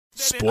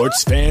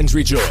Sports fans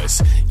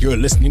rejoice. You're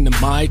listening to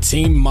My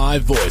Team, My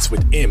Voice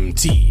with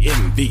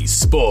MTMV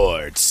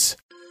Sports.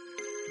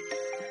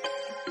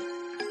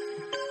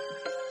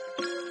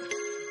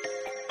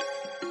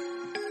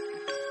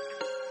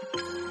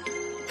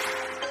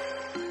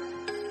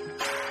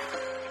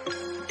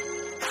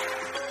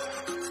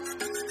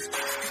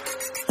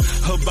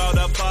 About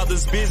our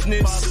Father's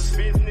business,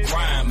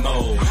 rhyme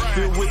mode,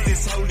 filled with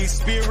this Holy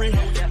Spirit,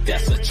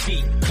 that's a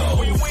cheat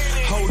code.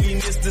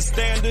 Holiness the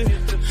standard,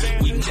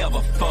 we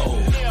never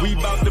fold. We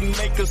about to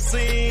make a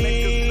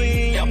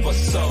scene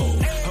episode.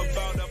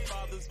 About our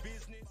Father's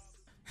business.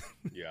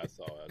 Yeah, I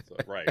saw.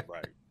 Right.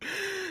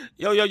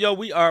 Yo,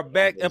 we are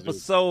back,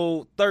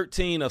 episode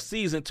 13 of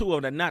season 2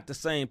 of the Not the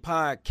Same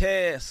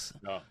podcast.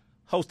 No.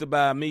 Hosted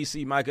by me,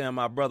 C. Micah, and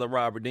my brother,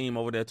 Rob Redeem,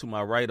 over there to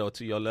my right or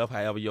to your left,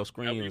 however your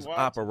screen is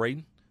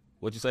operating.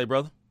 What'd you say,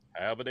 brother?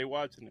 However they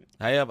watching it.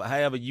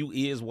 However you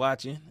is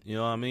watching, you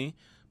know what I mean?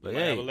 But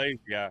hey, have a lazy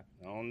guy.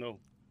 I don't know.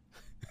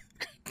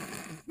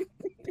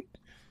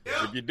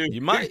 If you do,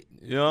 you might.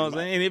 You know what I'm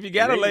saying? If you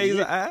got a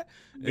lazy eye,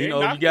 you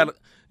know,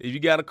 if you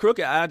got a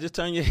crooked eye, just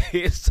turn your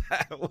head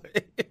sideways.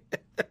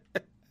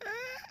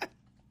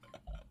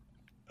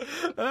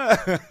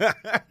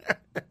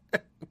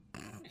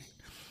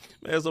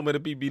 Man, so many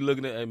people be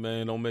looking at, hey,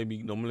 man, don't let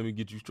me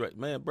get you straight.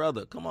 Man,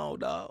 brother, come on,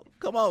 dog.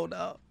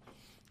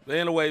 But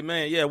anyway,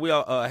 man, yeah, we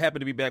are happy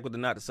to be back with the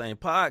Not the Same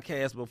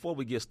podcast. Before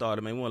we get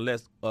started, man, we want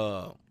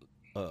to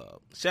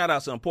shout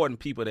out some important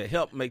people that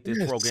help make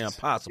this program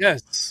possible.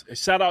 Yes,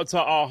 shout out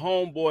to our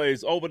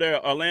homeboys over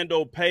there,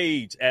 Orlando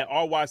Page at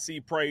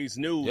RYC Praise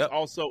News. Yep.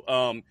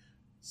 Also,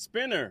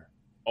 Spinner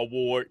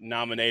Award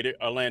nominated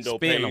Orlando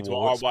Page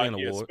Award,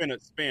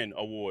 Spin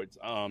Awards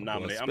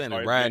nominated. I'm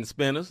sorry, riding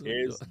spinners.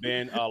 It's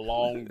been a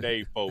long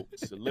day,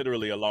 folks.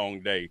 Literally a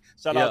long day.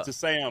 Shout out to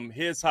Sam,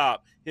 His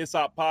Hop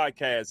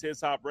Podcast,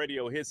 His Hop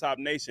Radio, His Hop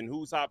Nation,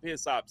 Who's Hop,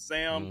 His Hop.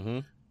 Sam. Mm-hmm.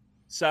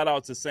 Shout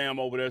out to Sam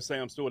over there.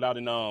 Sam Stewart out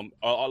in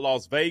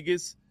Las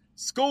Vegas.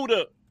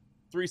 Scooter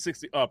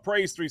 360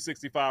 Praise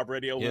 365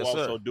 Radio, who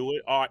also do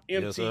it. Our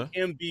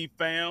MTMV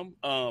fam.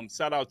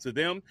 Shout out to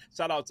them.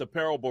 Shout out to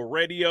Parable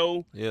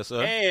Radio. Yes,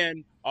 sir.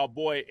 And our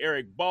boy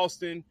Eric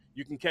Boston.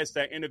 You can catch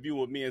that interview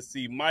with me and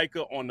C.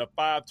 Micah on the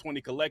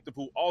 520 Collective,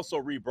 who also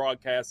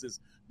rebroadcasts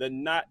the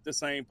Not the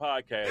Same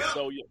podcast.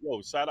 So,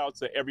 shout out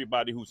to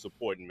everybody who's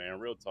supporting, man.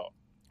 Real talk.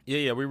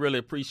 Yeah, we really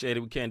appreciate it.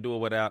 We can't do it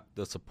without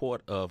the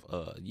support of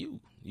you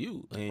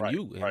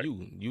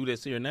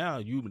that's here now,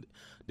 you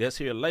that's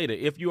here later.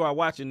 If you are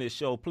watching this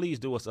show, please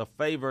do us a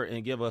favor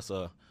and give us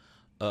a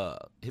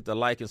hit the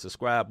like and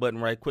subscribe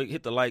button right quick.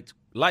 Hit the like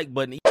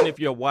button. Even if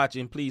you're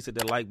watching, please hit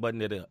the like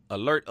button to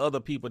alert other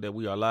people that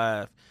we are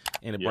live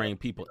and to bring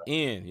people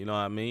in. You know what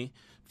I mean?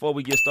 Before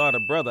we get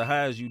started, brother,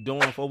 how is you doing?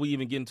 Before we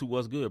even get into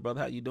what's good,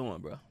 brother, how you doing,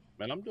 bro?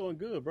 Man, I'm doing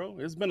good, bro.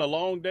 It's been a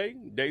long day.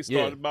 Day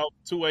started about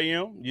 2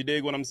 a.m. You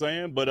dig what I'm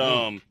saying? But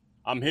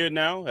I'm here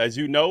now. As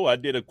you know, I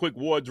did a quick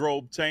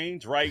wardrobe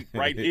change right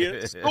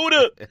here.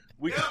 Scooter,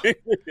 we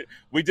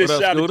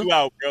just shouted you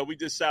out, bro. We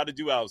just shouted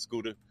you out,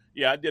 Scooter.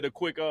 Yeah, I did a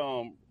quick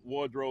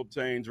wardrobe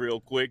change real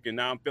quick, and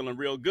now I'm feeling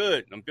real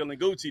good. I'm feeling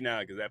Gucci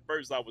now because at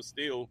first I was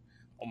still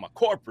on my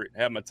corporate,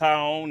 had my tie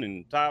on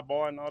and tie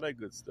bar and all that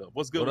good stuff.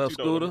 What's good with you,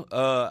 Scooter?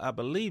 I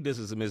believe this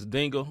is Miss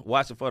Dingle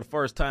watching for the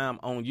first time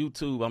on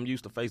YouTube. I'm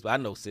used to Facebook. I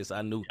know, sis.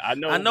 I know,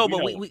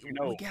 but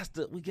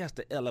we got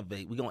to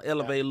elevate. We're gonna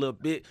elevate a little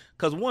bit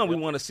because we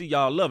want to see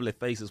y'all lovely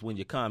faces when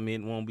you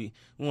comment. We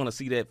want to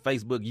see that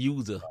Facebook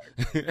user,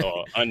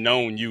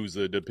 unknown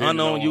user,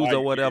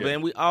 or whatever.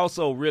 And we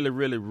also really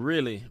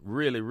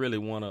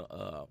want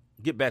to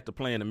get back to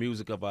playing the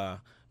music of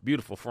our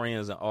beautiful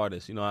friends and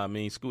artists, you know what I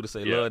mean? Scooter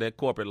say, love that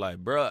corporate life,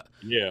 bruh.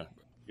 Yeah.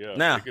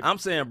 Now, I'm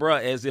saying,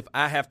 bruh, as if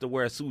I have to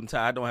wear a suit and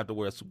tie. I don't have to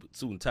wear a suit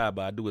and tie,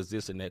 but I do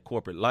exist in that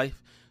corporate life.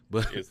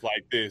 But it's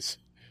like this.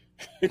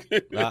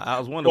 I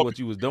was wondering what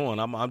you was doing.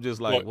 I'm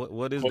just like,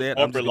 what is that?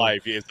 Corporate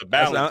life, it's a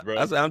balance, bro.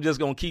 I'm just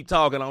going to keep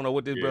talking. I don't know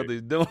what this brother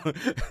is doing.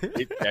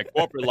 That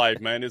corporate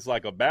life, man, it's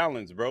like a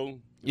balance, bro.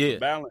 It's a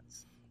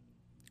balance.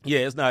 Yeah,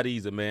 it's not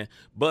easy, man.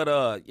 But,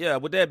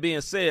 with that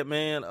being said,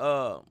 man,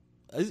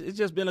 it's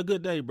just been a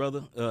good day,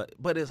 brother.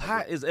 But it's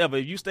hot as ever.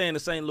 If you stay in the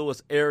St.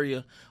 Louis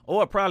area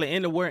or probably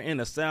anywhere in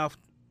the South,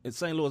 in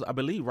St. Louis, I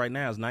believe right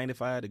now it's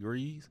 95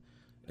 degrees,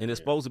 and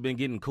it's supposed to be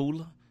getting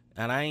cooler,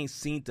 and I ain't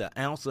seen the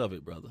ounce of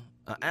it, brother.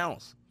 An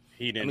ounce.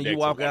 You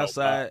walk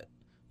outside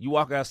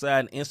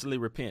and instantly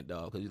repent,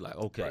 dog, because you're like,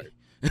 okay.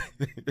 Right.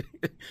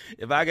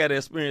 If I got to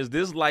experience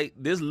this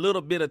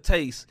little bit of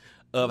taste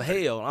of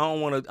hell, I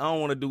don't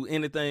want to do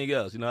anything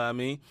else. You know what I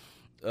mean?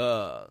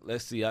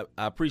 Let's see. I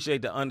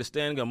appreciate the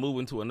understanding of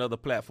moving to another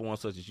platform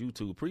such as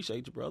YouTube.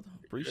 Appreciate you, brother.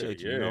 Appreciate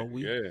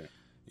you.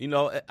 You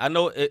know, I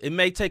know it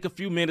may take a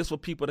few minutes for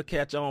people to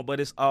catch on, but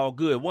it's all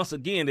good. Once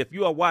again, if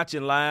you are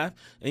watching live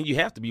and you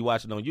have to be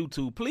watching on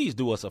YouTube, please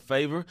do us a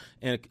favor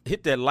and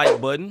hit that like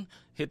button,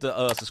 hit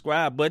the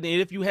subscribe button.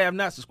 And if you have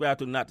not subscribed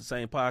to Not the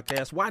Same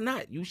Podcast, why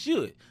not? You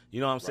should.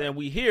 You know what I'm saying?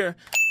 We here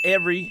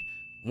every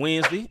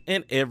Wednesday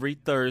and every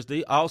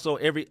Thursday, also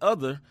every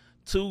other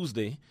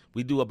Tuesday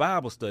we do a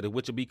Bible study,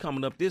 which will be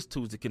coming up this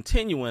Tuesday,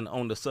 continuing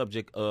on the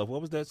subject of,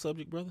 what was that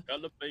subject, brother?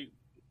 Elevate.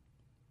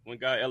 When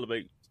God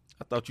elevate.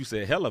 I thought you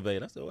said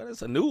elevate. I said, well,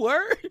 that's a new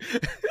word.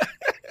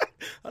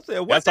 I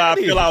said, that's how I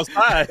feel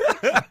outside.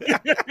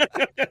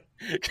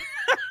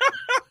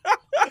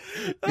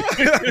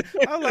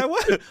 I was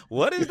like,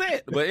 what is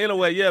that? But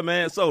anyway, yeah,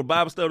 man. So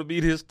Bible study will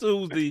be this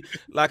Tuesday.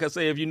 Like I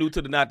say, if you're new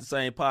to the Not the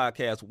Same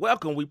podcast,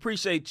 welcome. We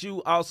appreciate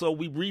you. Also,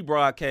 we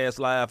rebroadcast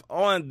live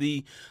on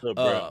the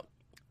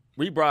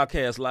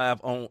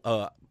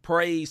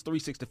Praise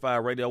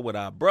 365 Radio with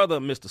our brother,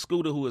 Mr.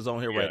 Scooter, who is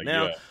on here right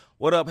now. Yeah.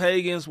 What up,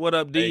 Hagens? What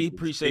up, D?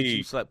 Appreciate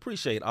you.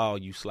 Appreciate all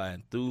you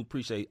sliding through.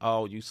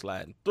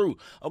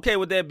 Okay,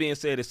 with that being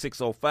said, it's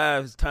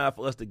 6:05. It's time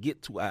for us to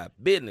get to our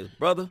business,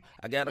 brother.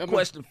 I got a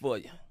question for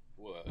you.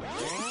 What?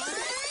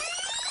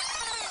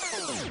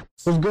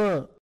 What's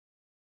good?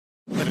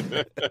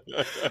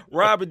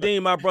 Robert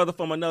Dean, my brother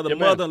from another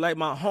mother, like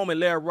my homie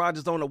Larry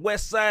Rogers on the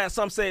west side.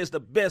 Some say it's the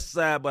best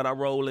side, but I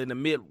roll in the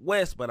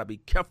Midwest. But I be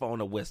careful on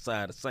the west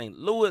side of St.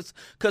 Louis,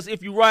 because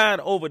if you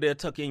ride over there,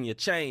 tuck in your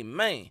chain,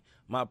 man.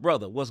 My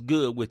brother, what's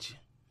good with you?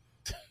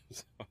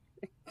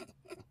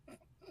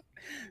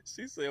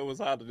 She said it was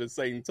hotter than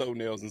Satan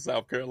toenails in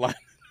South Carolina.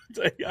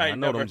 I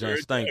know them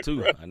just stink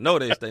too. I know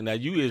they stink. Now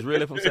you is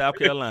really from South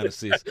Carolina,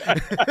 sis.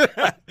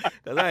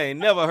 Because I ain't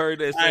never heard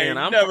that saying.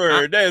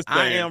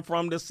 I am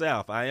from the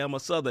South. I am a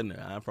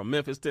Southerner. I'm from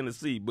Memphis,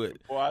 Tennessee. But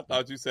I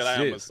thought you said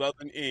I am a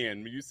Southern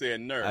end. You said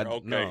nerd.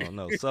 Okay.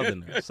 No,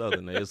 Southerner.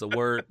 Southerner. It's a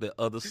word that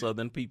other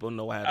Southern people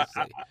know how to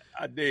say.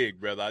 I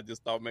dig, brother. I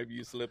just thought maybe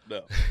you slipped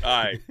up.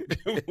 All right.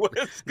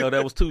 No,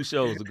 that was 2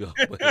 shows ago.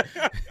 But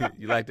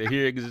you like to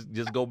hear it?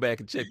 Just go back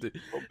and check the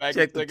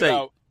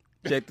tape.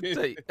 Check the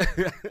tape.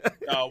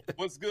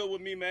 What's good with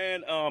me,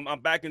 man?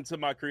 I'm back into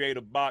my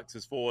creative box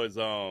as far as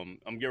I'm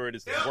getting ready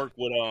to work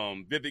with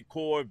Vivid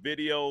Core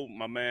Video.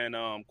 My man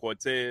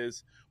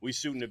Cortez. We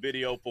shooting a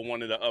video for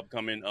one of the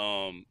upcoming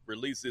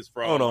releases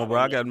from. Hold on, bro.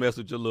 I got to mess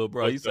with your little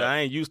bro. He said I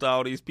ain't used to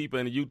all these people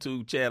in the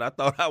YouTube chat. I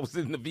thought I was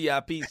in the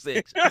VIP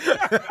section.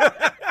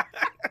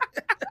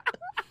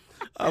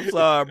 I'm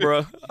sorry,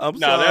 bro. I'm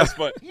sorry. That's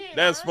fun.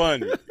 That's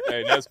funny.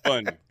 Hey, that's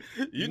funny.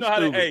 You know how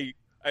to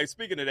Hey,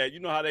 speaking of that, you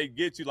know how they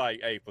get you like,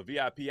 hey, for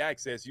VIP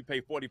access, you pay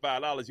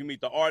 $45, you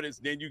meet the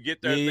artist, then you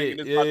get there thinking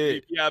it's about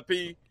to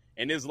be VIP,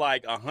 and it's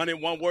like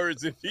 101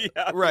 words in VIP.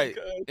 Right.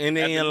 And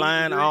they in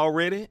line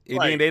already, and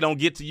then they don't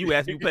get to you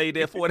after you paid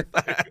that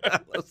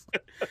 $45.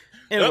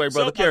 Anyway,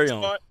 brother, carry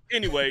on.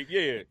 Anyway,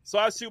 yeah. So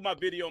I shoot my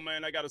video,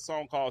 man. I got a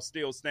song called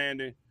Still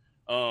Standing,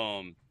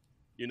 in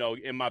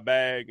my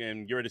bag,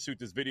 and get ready to shoot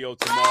this video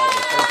tomorrow.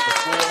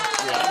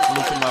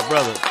 Salute to my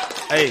brother.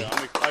 Hey,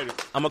 I'm excited.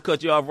 I'm going to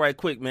cut you off right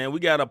quick, man. We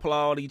got to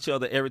applaud each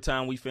other every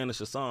time we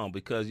finish a song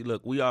because,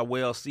 look, we are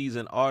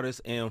well-seasoned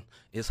artists, and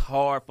it's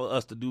hard for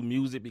us to do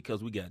music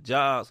because we got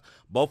jobs.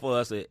 Both of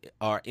us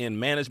are in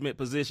management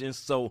positions,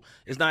 so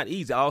it's not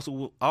easy.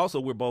 Also,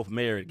 we're both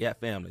married,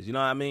 got families. You know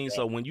what I mean?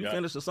 So when you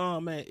finish a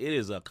song, man, it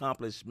is an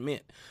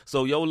accomplishment.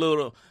 So your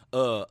little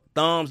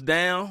thumbs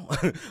down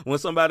when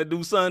somebody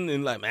do something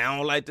and like, man, I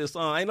don't like this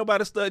song. Ain't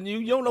nobody studying you.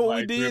 You don't know what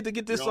we did to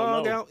get this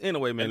song out.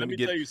 Anyway, man, let me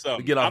tell you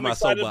something. Get off my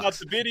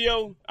soapbox. The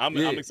video. I'm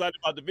excited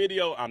about the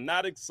video. I'm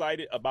not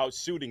excited about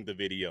shooting the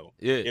video.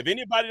 Yeah. If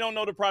anybody don't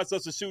know the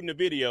process of shooting the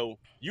video,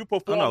 you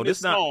perform this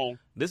song.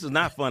 This is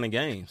not fun and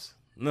games.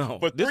 No.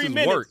 For 3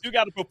 minutes, work. you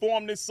got to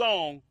perform this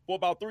song for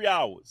about 3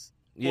 hours.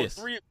 Yes.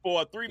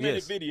 For a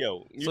 3-minute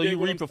video. So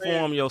you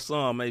re-perform your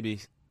song maybe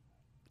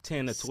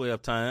 10 to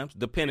 12 times,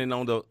 depending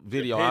on the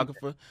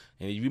videographer.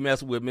 And if you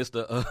mess with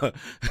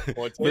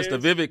Mr.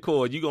 Vivid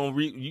Core, you gonna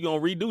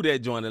redo that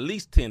joint at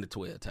least 10 to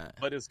 12 times.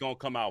 But it's gonna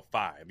come out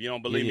 5. You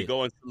don't believe me?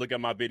 Go and look at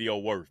my video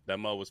worth. That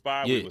mug was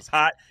 5. It was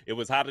hot. It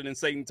was hotter than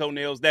Satan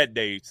toenails that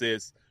day,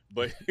 sis.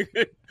 But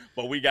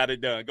we got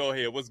it done. Go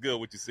ahead. What's good?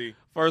 What you see?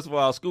 First of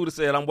all, Scooter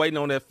said, I'm waiting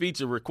on that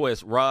feature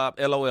request. Rob,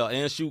 LOL,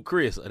 and shoot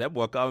Chris. That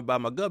boy called me by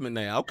my government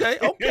name. Okay.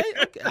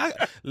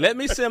 Let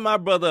me send my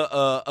brother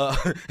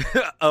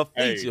a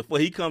feature before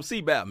he come see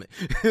about me.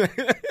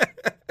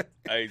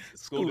 Hey,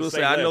 Scooter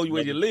said, I know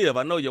where you live.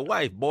 I know your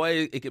wife.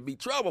 Boy, it could be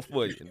trouble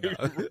for you.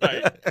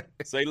 Right.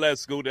 Say less,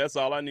 Scooter. That's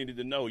all I needed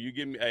to know. You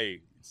give me,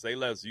 say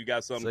less. You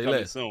got something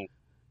coming soon.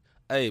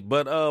 Hey,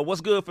 but what's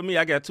good for me,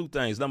 I got 2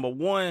 things. Number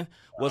one,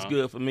 what's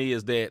good for me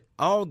is that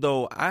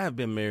although I have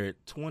been married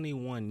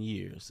 21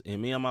 years, and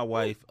me and my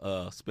wife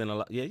spend a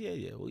lot,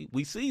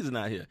 we season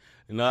out here.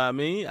 You know what I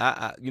mean?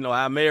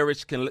 Our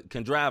marriage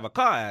can drive a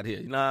car out here.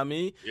 You know what I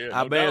mean? Yeah,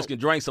 our marriage can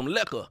drink some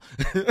liquor,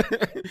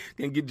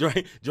 can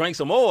drink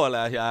some oil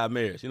out here. Our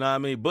marriage, you know what I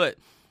mean? But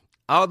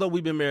although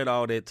we've been married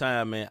all that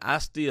time, man, I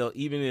still,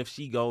 even if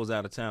she goes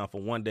out of town for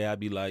one day,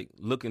 I'd be like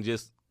looking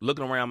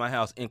around my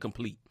house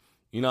incomplete.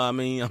 You know what I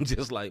mean? I'm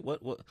just like,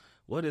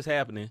 what is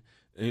happening?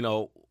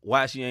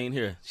 Why she ain't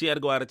here? She had to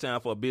go out of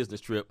town for a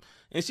business trip,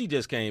 and she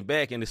just came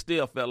back, and it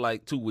still felt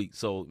like 2 weeks.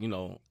 So,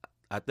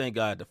 I thank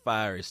God the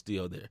fire is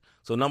still there.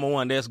 So, number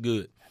one, that's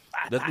good.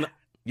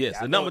 Yes,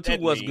 the number 2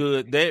 was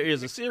good. There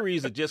is a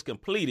series that just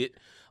completed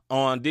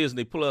on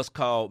Disney Plus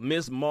called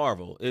Ms.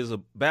 Marvel. It's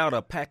about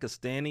a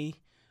Pakistani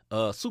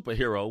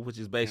superhero, which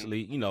is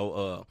basically,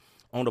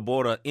 on the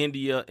border of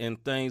India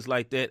and things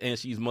like that, and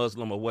she's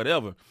Muslim or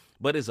whatever.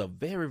 But it's a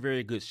very,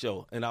 very good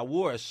show. And I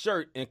wore a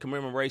shirt in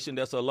commemoration.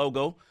 That's a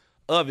logo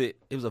of it.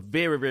 It was a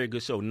very, very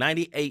good show.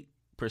 98%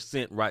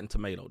 Rotten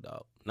Tomato,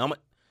 dog. Now,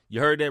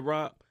 you heard that,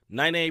 Rob?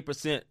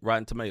 98%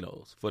 Rotten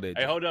Tomatoes for that.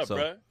 Hey, hold up,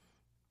 bro.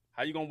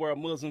 How you gonna wear a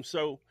Muslim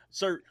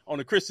shirt on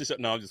a Christian shirt?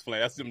 No, I'm just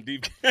playing. That's some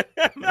deep.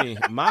 I mean,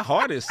 my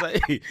heart is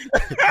saved.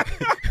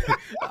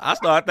 I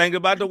started thinking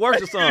about the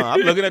worship song.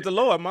 I'm looking at the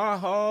Lord. My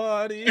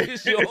heart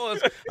is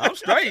yours. I'm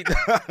straight.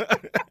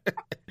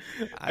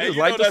 I just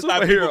like the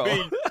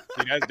superhero.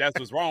 See, that's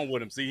what's wrong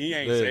with him. See, he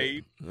ain't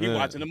saved. He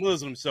watching a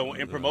Muslim show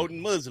and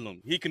promoting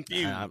Muslim. He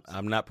confused.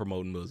 I'm not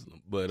promoting Muslim,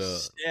 but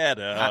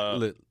not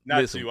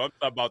listen, you. I'm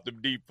talking about the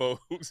deep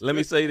folks. Let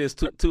me say this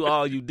to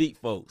all you deep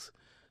folks.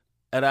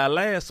 At our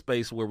last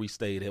space where we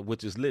stayed at,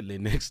 which is literally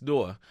next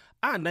door,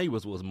 our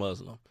neighbors was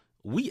Muslim.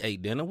 We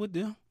ate dinner with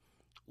them.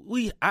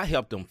 I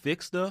helped them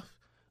fix stuff.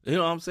 You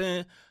know what I'm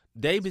saying?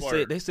 They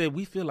said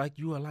we feel like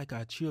you are like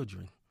our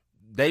children.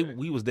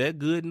 We was that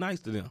good and nice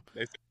to them.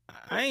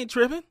 I ain't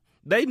tripping.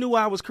 They knew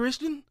I was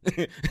Christian.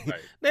 Right.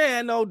 They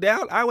had no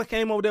doubt. I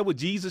came over there with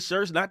Jesus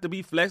shirts, not to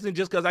be flexing,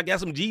 just because I got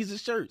some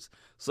Jesus shirts.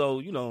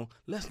 So,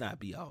 let's not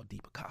be all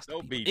deep Acosta.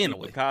 Don't be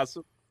anyway. Deep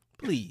Acosta.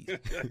 Please,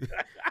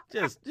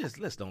 just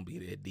let's don't be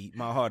that deep.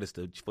 My heart is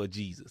for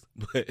Jesus,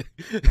 but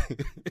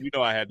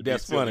I had to.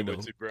 That's be funny though.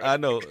 With you, bro. I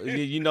know,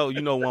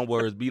 one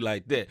words be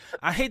like that.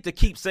 I hate to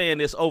keep saying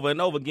this over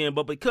and over again,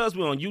 but because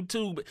we're on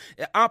YouTube,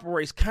 it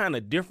operates kind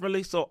of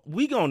differently. So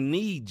we gonna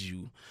need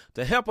you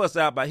to help us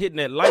out by hitting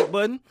that like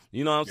button.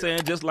 You know what I'm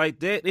saying? Just like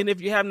that. And if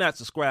you have not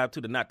subscribed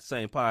to the Not the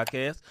Same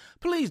podcast,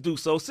 please do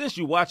so since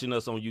you're watching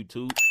us on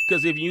YouTube.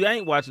 Because if you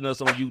ain't watching us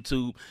on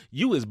YouTube,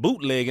 you is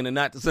bootlegging the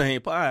Not the Same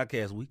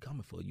podcast. We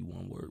coming for you,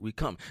 one word. We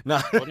coming. Nah.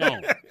 Hold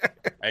on.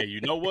 Hey,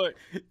 you know what?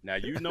 Now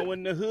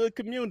in the hood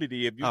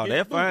community, if you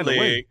get find a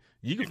way.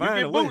 You can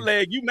find a way.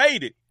 Bootleg, you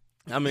made it.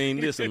 I mean,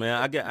 listen,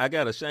 man. I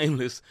got a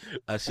shameless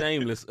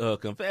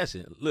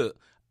confession. Look,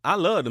 I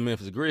love the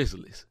Memphis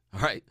Grizzlies.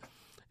 All right,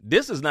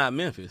 this is not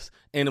Memphis,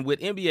 and with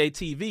NBA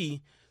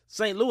TV,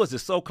 St. Louis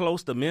is so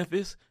close to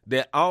Memphis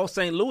that all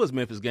St. Louis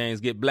Memphis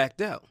games get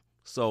blacked out.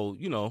 So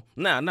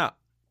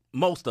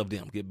most of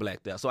them get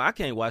blacked out. So I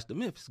can't watch the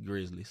Memphis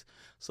Grizzlies.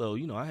 So,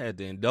 I had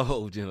to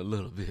indulge in a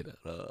little bit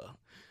of,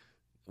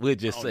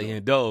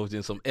 indulge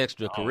in some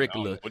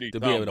extracurricular to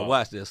be able to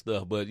watch that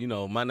stuff. But,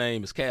 my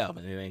name is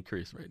Calvin. It ain't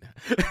Chris right now.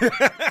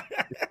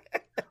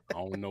 I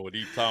don't know what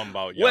he's talking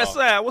about, y'all. West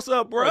Side, what's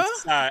up, bro?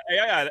 West Side.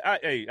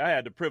 Hey, I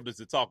had the privilege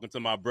of talking to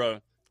my bro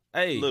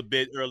a little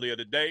bit earlier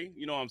today.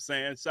 You know what I'm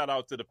saying? Shout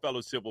out to the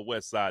fellowship of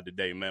West Side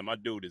today, man. My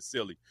dude is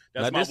silly.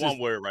 That's my one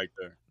word right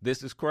there.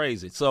 This is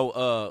crazy.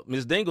 So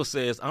Ms. Dingle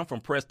says, I'm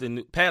from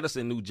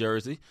Patterson, New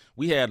Jersey.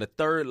 We had the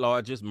third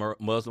largest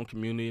Muslim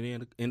community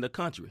in the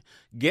country.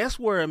 Guess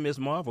where Ms.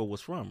 Marvel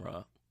was from,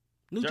 Rob?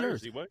 New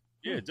Jersey. What?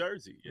 Yeah,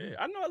 Jersey. Yeah,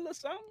 I know a little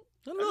something.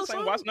 I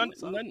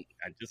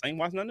just ain't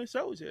watched none of the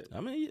shows yet.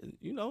 I mean,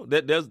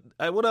 there's.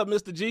 Hey, what up,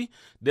 Mr. G?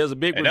 There's a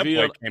big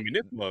reveal.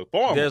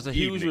 There's a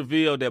huge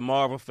reveal that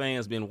Marvel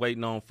fans been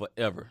waiting on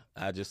forever.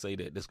 I just say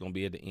that. That's going to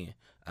be at the end.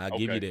 I'll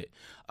give you that.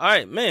 All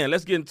right, man,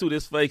 let's get into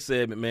this fake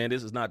segment, man.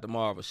 This is not the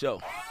Marvel show.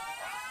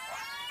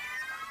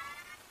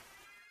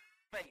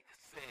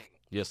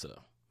 Yes, sir.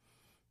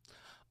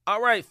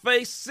 All right,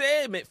 fake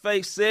segment.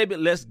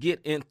 Let's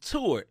get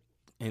into it.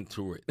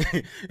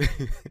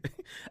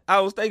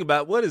 I was thinking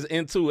about what is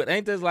Intuit.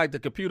 Ain't this like the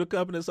computer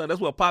company or something? That's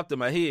what popped in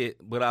my head,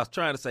 but I was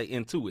trying to say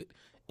Intuit.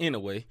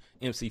 Anyway,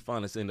 MC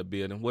Fun is in the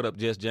building. What up,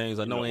 Jess James?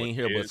 I know he ain't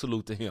here, but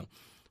salute to him.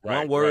 Right,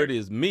 one word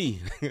is me.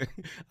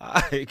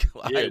 That's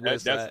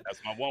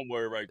my one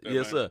word right there.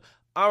 Yes, man. Sir.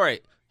 All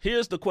right,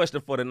 here's the question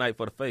for the night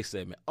for the fake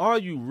segment. Are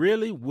you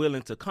really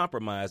willing to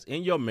compromise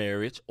in your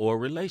marriage or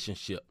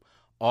relationship?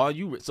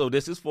 So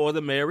this is for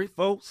the married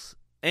folks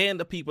and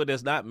the people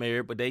that's not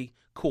married, but they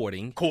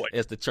courting,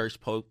 as the church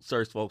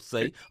folks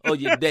say, or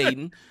you're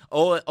dating,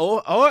 or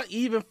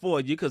even for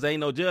you, because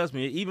ain't no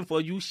judgment, even for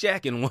you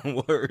shacking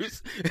one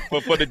words.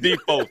 But for the deep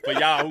folks, for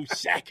y'all who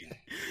shacking.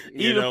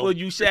 For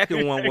you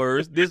shacking one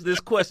words, this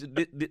question,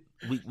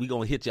 we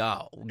going to hit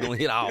y'all. We're going to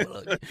hit all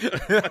of you.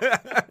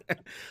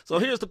 So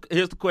here's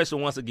the question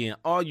once again.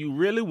 Are you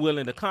really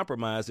willing to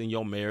compromise in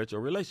your marriage or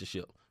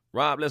relationship?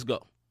 Rob, let's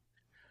go.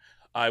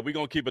 All right, we're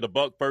going to keep it a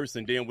buck first,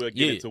 and then we'll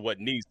get into what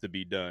needs to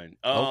be done.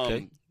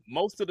 Okay.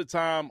 Most of the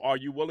time, are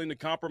you willing to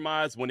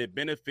compromise when it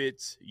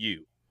benefits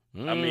you?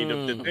 I mean,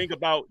 the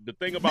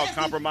thing about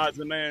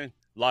compromising, man,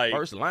 like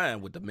first line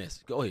with the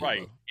message. Go ahead. Right.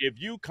 Bro. If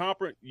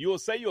you'll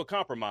say you'll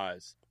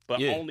compromise,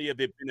 but only if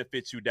it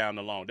benefits you down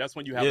the long. That's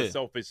when you have a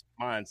selfish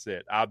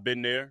mindset. I've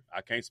been there.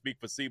 I can't speak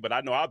for C, but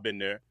I know I've been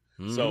there.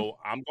 Mm-hmm. So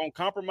I'm going to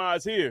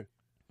compromise here.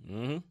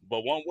 Mm-hmm.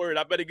 But one word,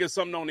 I better get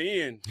something on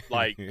the end.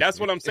 Like, that's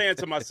what I'm saying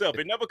to myself.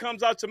 It never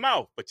comes out your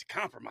mouth, but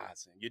you're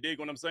compromising. You dig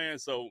what I'm saying?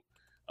 So,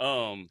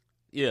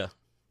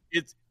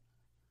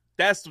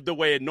 that's the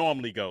way it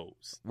normally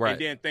goes. Right.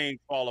 And then things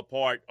fall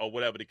apart or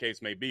whatever the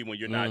case may be when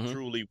you're not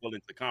truly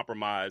willing to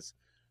compromise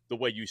the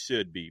way you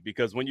should be.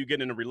 Because when you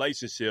get in a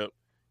relationship,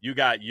 you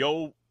got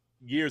your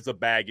years of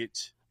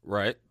baggage.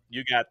 Right.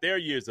 You got their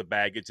years of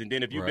baggage. And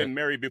then if you've been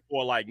married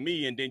before like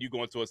me, and then you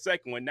go into a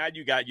second one, now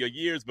you got your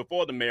years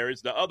before the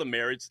marriage, the other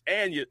marriage,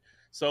 and you.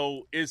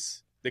 So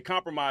it's the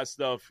compromise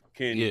stuff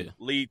can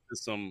lead to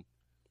some,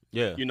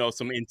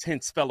 some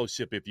intense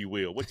fellowship, if you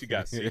will. What you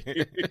got, see?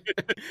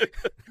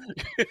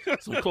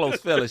 Some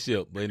close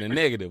fellowship, but in a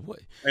negative way.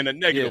 In a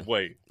negative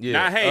way. Yeah.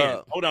 Not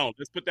hands. Hold on.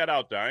 Let's put that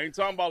out there. I ain't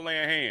talking about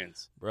laying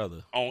hands.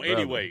 Brother.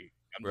 Anyway.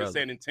 I'm just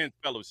saying intense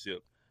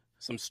fellowship.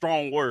 Some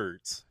strong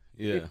words.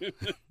 Yeah.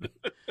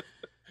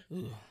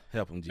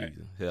 Help him,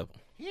 Jesus. Help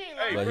him. He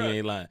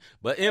ain't lying.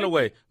 But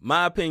anyway,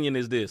 my opinion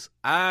is this.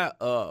 I'm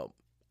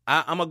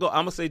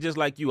gonna say just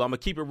like you. I'm gonna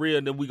keep it real,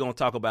 and then we're gonna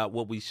talk about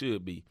what we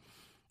should be.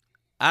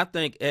 I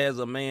think as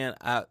a man,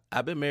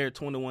 I've been married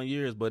 21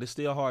 years, but it's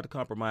still hard to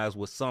compromise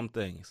with some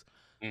things.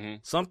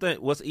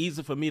 What's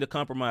easy for me to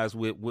compromise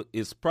with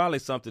is probably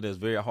something that's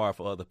very hard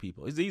for other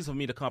people. It's easy for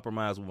me to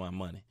compromise with my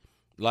money.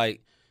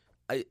 Like,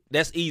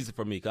 that's easy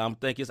for me because I'm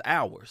thinking it's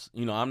ours.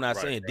 I'm not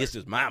saying this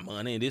is my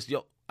money and this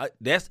your.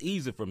 That's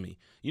easy for me.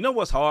 You know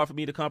what's hard for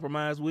me to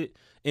compromise with?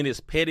 And it's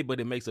petty, but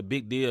it makes a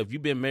big deal. If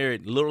you've been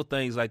married, little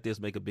things like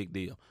this make a big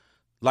deal.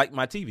 Like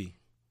my TV.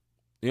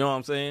 You know what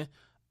I'm saying?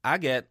 I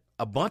got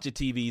a bunch of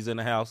TVs in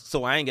the house,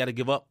 so I ain't got to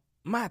give up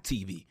my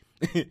TV.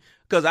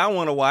 Because I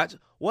want to watch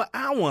what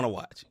I want to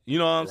watch. You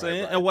know what I'm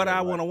saying? And what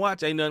I want to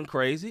watch ain't nothing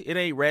crazy. It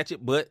ain't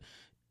ratchet, but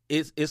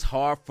it's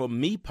hard for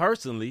me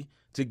personally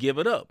to give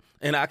it up.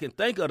 And I can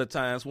think of the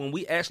times when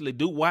we actually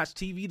do watch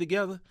TV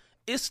together,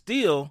 it's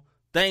still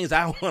things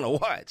I want to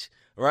watch,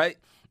 right?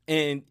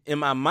 And in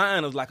my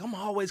mind, I was like, I'm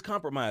always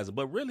compromising.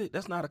 But really,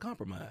 that's not a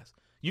compromise.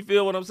 You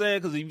feel what I'm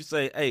saying? Because if you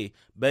say, hey,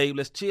 babe,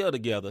 let's chill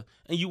together,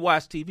 and you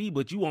watch TV,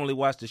 but you only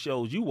watch the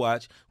shows you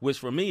watch, which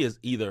for me is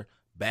either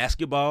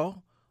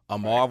basketball, a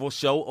Marvel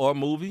show or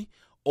movie,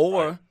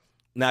 or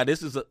now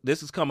this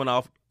is coming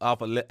out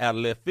of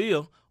left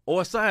field,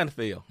 or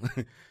Seinfeld.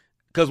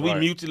 Because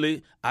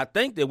I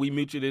think that we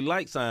mutually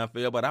like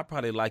Seinfeld, but I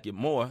probably like it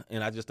more,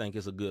 and I just think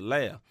it's a good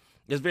laugh.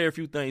 There's very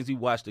few things we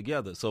watch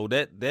together, so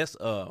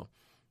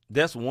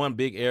that's one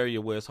big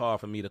area where it's hard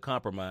for me to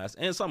compromise,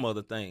 and some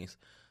other things.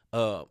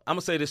 I'm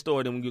gonna say this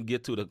story, then we're gonna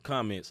get to the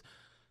comments.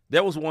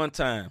 There was one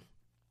time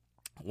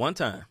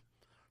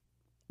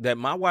that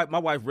my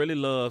wife really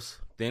loves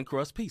thin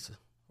crust pizza,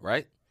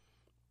 right?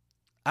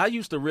 I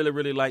used to really,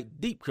 really like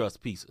deep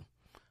crust pizza.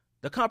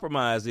 The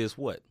compromise is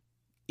what?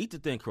 Eat the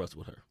thin crust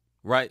with her,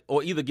 right?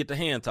 Or either get the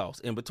hand toss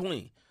in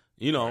between,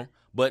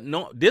 But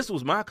no, this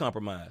was my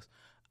compromise.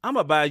 I'm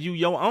going to buy you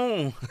your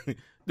own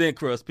thin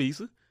crust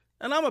pizza,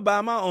 and I'm going to buy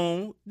my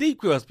own deep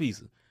crust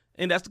pizza.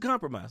 And that's the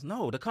compromise.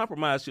 No, the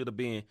compromise should have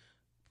been,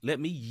 let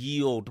me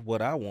yield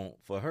what I want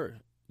for her.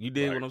 You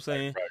dig what I'm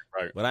saying?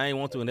 Right. But I ain't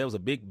want to, and there was a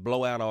big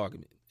blowout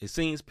argument. It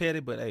seems petty,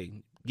 but,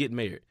 hey, get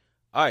married.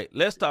 All right,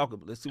 let's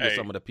see what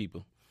some of the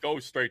people. Go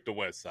straight to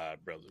West Side,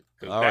 brother,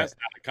 because that's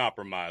not a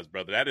compromise,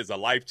 brother. That is a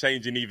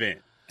life-changing event.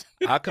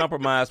 I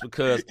compromise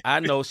because I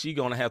know she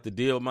gonna have to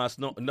deal with my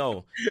snow.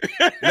 No,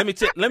 let me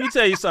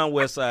tell you something,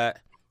 Westside.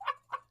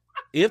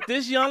 If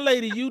this young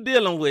lady you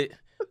dealing with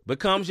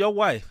becomes your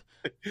wife,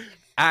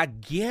 I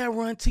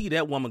guarantee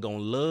that woman gonna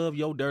love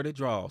your dirty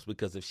drawers,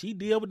 because if she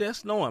deal with that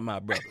snoring, my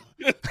brother,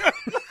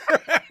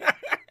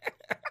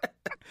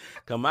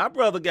 cause my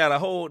brother got a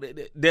hold.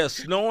 They're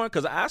snoring,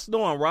 cause I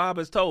snore. And Rob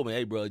has told me,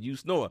 hey, bro, you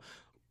snore.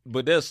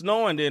 But they're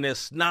snoring, then they're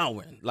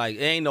snowing. Like,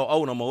 it ain't no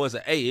O no more. It's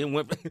an A.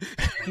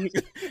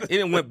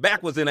 It went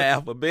backwards in the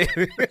alphabet.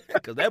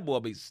 Because that boy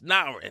be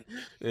snoring.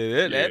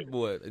 That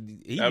boy,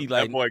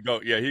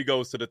 he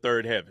goes to the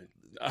third heaven.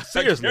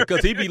 Seriously,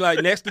 because he be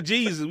like next to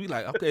Jesus. We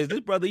like, okay, is this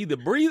brother either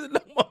breathing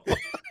no more?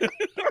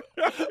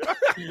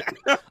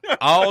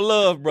 All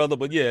love, brother.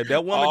 But yeah,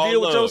 that woman deal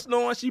with your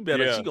snoring, she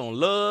gonna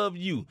love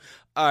you.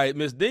 All right,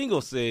 Miss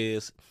Dingle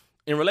says,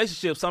 in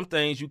relationships, some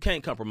things you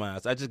can't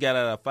compromise. I just got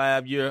out of a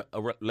 5-year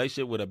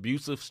relationship with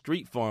abusive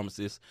street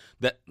pharmacists.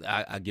 That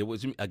I get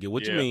what you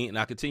mean, and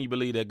I continue to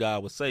believe that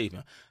God will save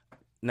him.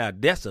 Now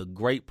that's a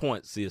great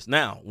point, sis.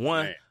 Now,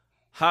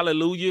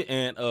 hallelujah,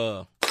 and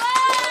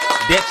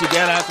that you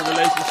got out of the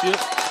relationship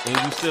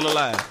and you still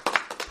alive.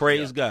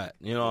 Praise God.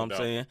 You know what I'm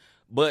saying?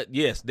 But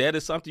yes, that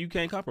is something you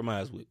can't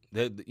compromise with.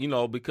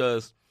 That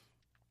because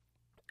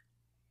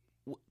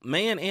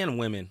man and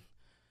women,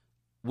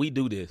 we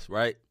do this,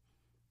 right?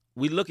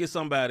 We look at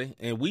somebody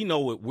and we know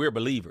we're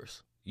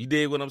believers. You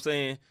dig what I'm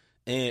saying?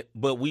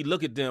 But we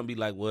look at them and be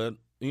like, well,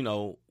 I'm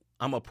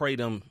going to pray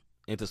them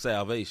into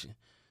salvation.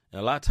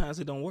 And a lot of times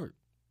it don't work.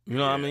 You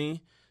know what I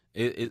mean?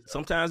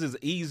 Sometimes it's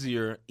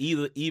easier,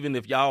 even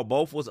if y'all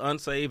both was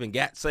unsaved and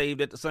got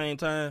saved at the same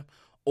time,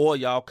 or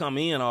y'all come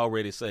in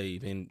already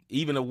saved. And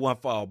even if one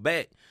fall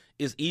back,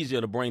 it's easier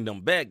to bring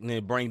them back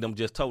than bring them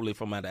just totally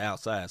from the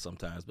outside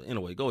sometimes. But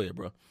anyway, go ahead,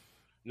 bro.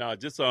 No,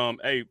 just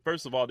hey,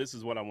 first of all, this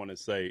is what I want to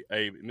say.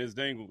 Hey, Ms.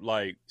 Dingle,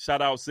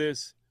 shout out,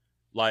 sis.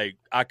 like,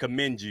 I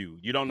commend you.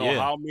 You don't know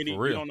how many.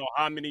 You don't know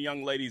how many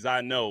young ladies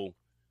I know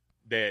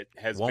that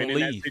has been in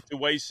that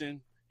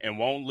situation and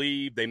won't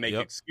leave. They make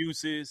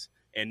excuses,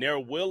 and they're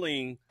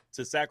willing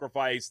to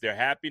sacrifice their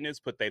happiness,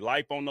 put their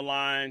life on the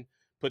line,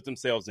 put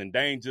themselves in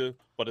danger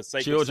for the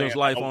sake children's of saying,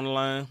 life on the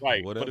line,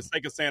 right? Whatever. For the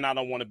sake of saying I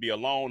don't want to be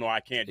alone or I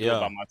can't do it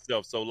by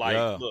myself. So,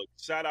 like, look,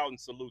 shout out and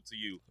salute to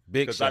you,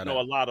 because I know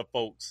a lot of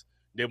folks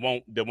that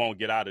won't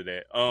get out of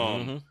that.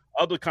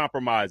 Other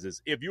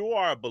compromises. If you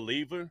are a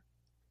believer,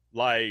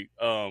 like,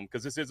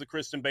 because this is a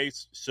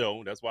Christian-based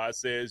show, that's why it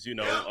says,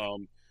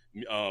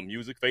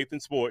 music, faith,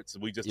 and sports.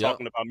 We just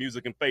talking about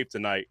music and faith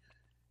tonight.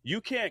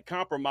 You can't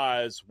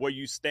compromise where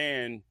you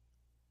stand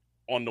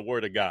on the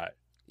word of God.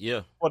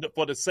 Yeah.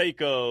 For the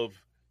sake of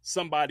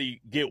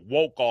somebody get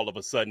woke all of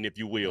a sudden, if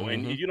you will.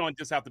 And you don't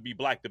just have to be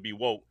black to be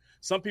woke.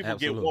 Some people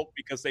get woke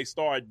because they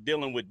start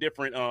dealing with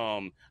different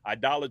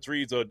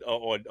idolatries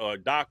or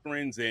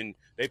doctrines, and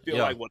they feel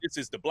like, well, this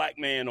is the black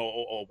man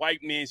or white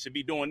men should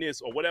be doing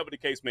this or whatever the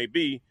case may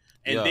be.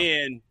 And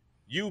then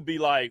you be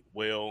like,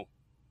 well,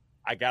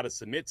 I got to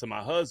submit to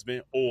my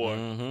husband, or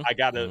we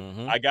got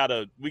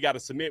to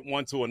submit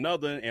one to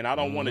another. And I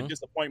don't want to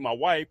disappoint my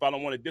wife. I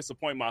don't want to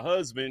disappoint my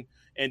husband.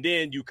 And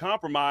then you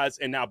compromise,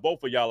 and now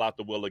both of y'all out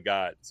the will of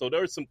God. So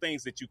there's some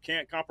things that you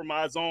can't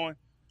compromise on,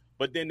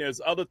 but then there's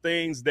other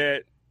things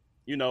that,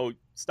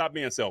 stop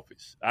being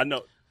selfish. I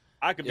know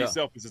I can be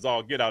selfish as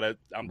all get out.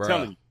 I'm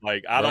telling you,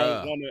 like, I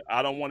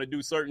don't want to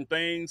do certain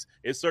things.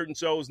 It's certain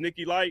shows,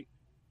 Nikki Light,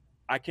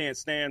 I can't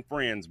stand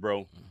Friends,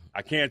 bro.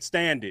 I can't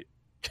stand it.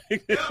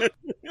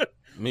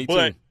 Me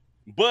too.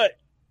 But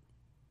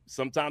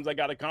sometimes I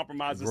gotta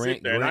compromise and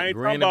sit there. And I ain't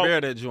talking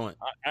about that joint.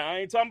 I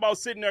ain't talking about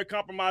sitting there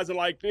compromising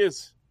like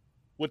this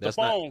with the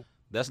phone.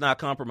 That's not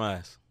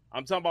compromise.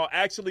 I'm talking about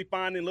actually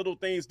finding little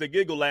things to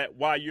giggle at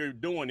while you're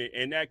doing it,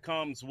 and that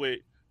comes with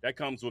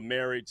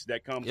marriage.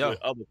 That comes with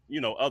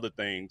other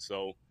things.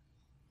 So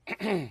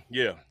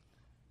yeah.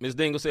 Ms.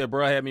 Dingle said,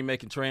 bro, I had me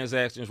making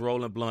transactions,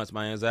 rolling blunts.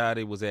 My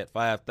anxiety was at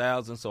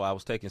 5,000, so I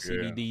was taking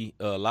CBD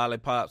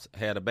lollipops,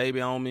 had a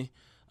baby on me.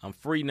 I'm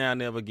free now,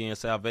 never again.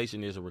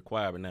 Salvation is a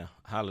requirement now.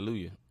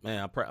 Hallelujah.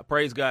 Man, I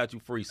praise God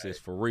you free, sis,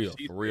 for real,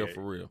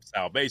 for real.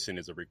 Salvation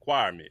is a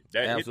requirement.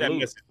 Hit that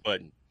message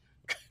button.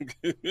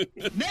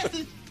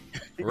 Message.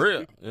 For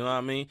real, you know what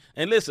I mean?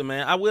 And listen,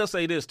 man, I will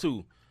say this,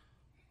 too.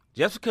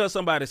 Just because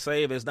somebody's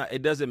saved,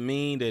 it doesn't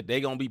mean that they're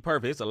going to be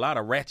perfect. It's a lot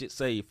of ratchet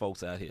saved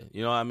folks out here.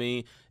 You know what I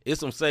mean? It's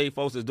some saved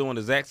folks that's doing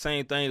the exact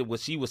same thing that what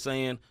she was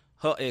saying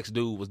her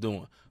ex-dude was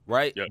doing,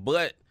 right? Yep.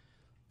 But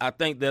I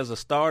think there's a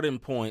starting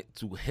point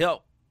to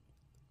help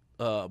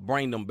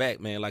bring them back,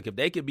 man. Like, if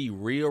they could be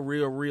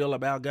real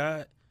about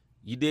God,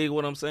 you dig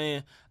what I'm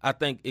saying? I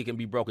think it can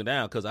be broken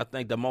down, because I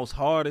think the most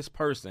hardest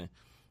person,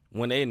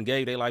 when they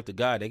engage their life to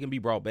God, they can be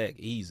brought back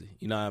easy.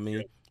 You know what I mean?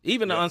 Yep.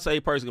 Even the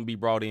unsaved person can be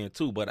brought in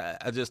too, but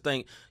I just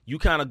think you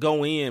kind of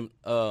go in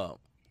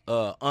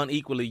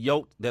unequally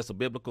yoked. That's a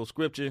biblical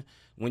scripture.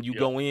 When you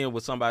go in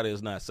with somebody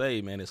that's not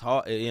saved, man, it's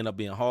hard. It end up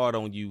being hard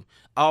on you.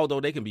 Although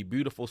they can be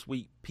beautiful,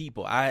 sweet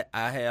people. I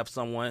have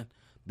someone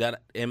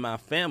that in my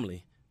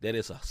family that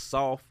is a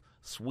soft,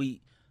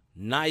 sweet,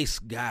 nice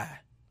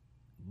guy,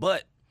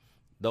 but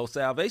those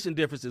salvation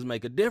differences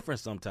make a difference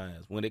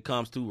sometimes when it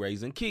comes to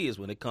raising kids,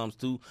 when it comes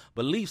to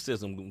belief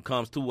system, when it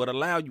comes to what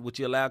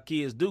you allow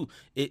kids do.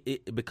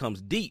 It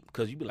becomes deep,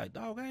 because you be like,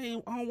 dog,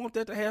 I don't want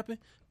that to happen.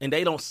 And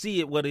they don't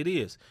see it what it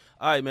is.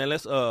 All right, man, we're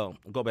going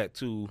to go back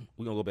to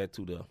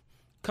the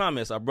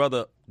comments. Our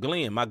brother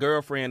Glenn, my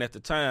girlfriend at the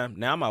time,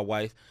 now my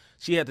wife,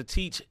 she had to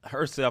teach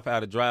herself how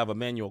to drive a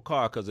manual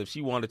car, because if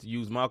she wanted to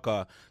use my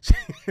car,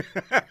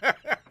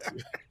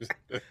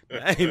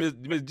 hey, Miss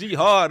G,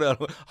 hard. Now,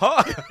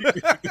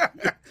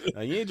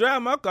 you ain't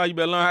driving my car, you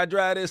better learn how to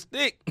drive that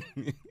stick.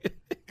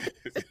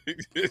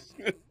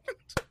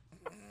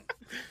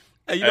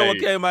 Hey, you know what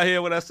came out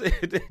here when I said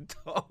that,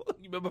 dog?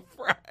 You remember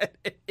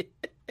Friday?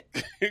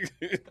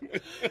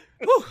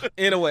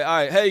 Anyway, all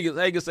right.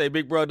 Hagen say,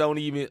 big bro, don't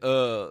even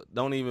I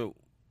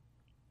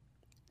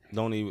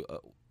don't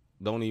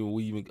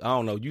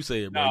know. You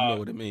say it, bro. You know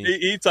what it means.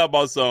 He talk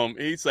about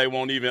he say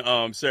won't even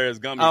share his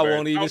gummy bears. I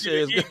won't even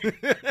share his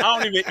I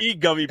don't even eat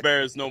gummy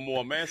bears no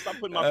more, man. Stop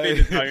putting my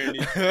business out here in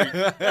these streets.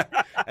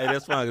 Hey,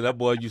 that's fine, because that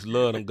boy used to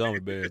love them gummy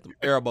bears, them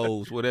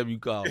airbows, whatever you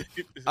call them.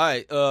 All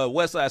right,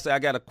 Westside say, I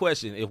got a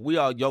question. If we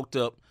are yoked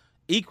up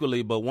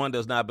equally, but one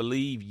does not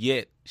believe,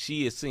 yet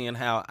she is seeing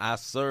how I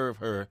serve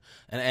her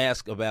and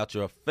ask about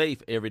your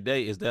faith every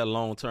day, is that a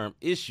long-term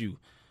issue?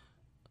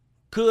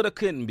 Could or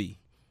couldn't be.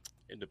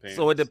 It depends.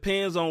 So it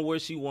depends on where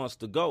she wants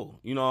to go.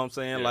 You know what I'm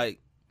saying? Yeah. Like,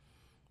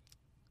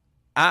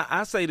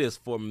 I say this,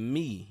 for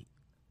me,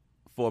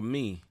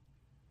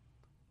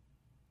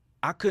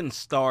 I couldn't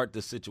start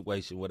the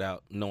situation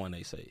without knowing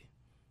they say,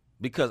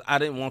 because I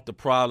didn't want the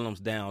problems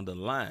down the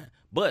line.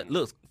 But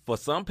look, for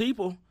some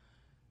people,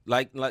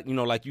 like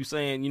you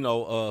saying,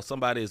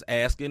 somebody is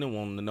asking and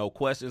wanting to know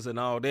questions and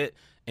all that,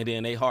 and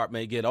then their heart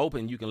may get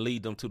open. You can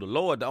lead them to the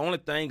Lord. The only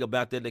thing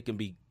about that can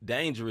be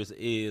dangerous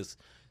is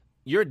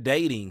you're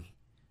dating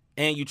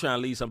and you trying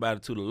to lead somebody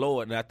to the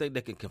Lord. And I think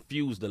that can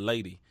confuse the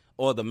lady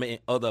or the man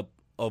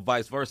or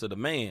vice versa, the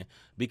man,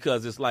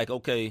 because it's like,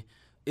 okay,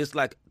 it's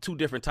like two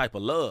different type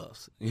of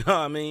loves. You know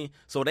what I mean?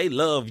 So they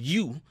love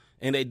you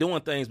and they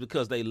doing things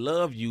because they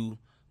love you,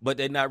 but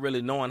they're not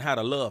really knowing how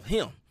to love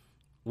him,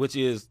 which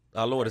is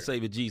our Lord and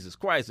Savior Jesus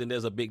Christ. And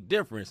there's a big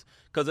difference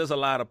because there's a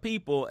lot of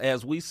people,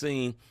 as we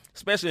seen,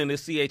 especially in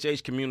this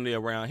CHH community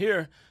around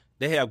here,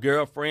 they have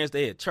girlfriends,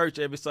 they at church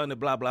every Sunday,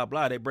 blah, blah,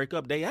 blah. They break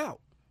up, they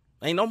out.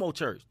 Ain't no more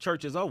church.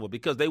 Church is over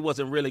because they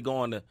wasn't really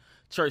going to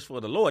church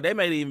for the Lord. They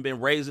may have even been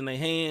raising their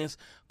hands,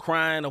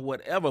 crying or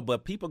whatever,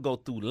 but people go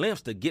through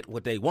lengths to get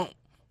what they want.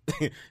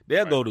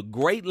 They'll go to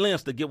great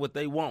lengths to get what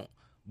they want,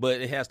 but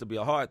it has to be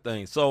a hard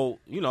thing. So,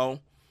 you know,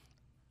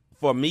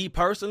 for me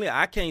personally,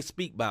 I can't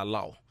speak by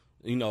law,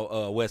 you know,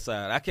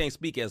 Westside. I can't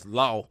speak as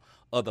law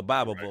of the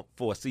Bible. But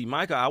for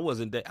Michael,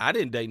 I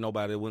didn't date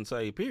nobody that wouldn't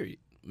say, period.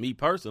 Me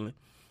personally.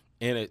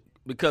 And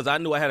because I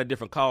knew I had a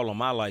different call on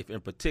my life in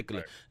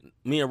particular. Right.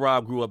 Me and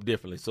Rob grew up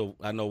differently, so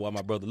I know why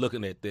my brother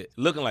looking like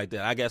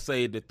that. I got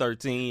saved at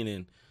 13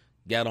 and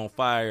got on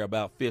fire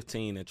about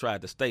 15 and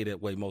tried to stay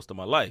that way most of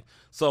my life.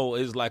 So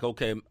it's like,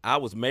 okay, I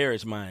was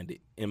marriage-minded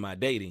in my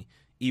dating,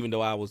 even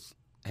though I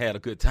had a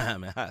good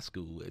time in high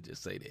school. We'll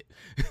just say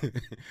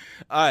that.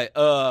 All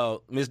right,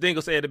 Ms.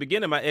 Dingle said at the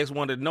beginning, my ex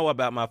wanted to know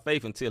about my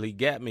faith until he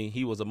got me.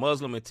 He was a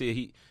Muslim until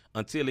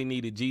he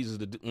needed Jesus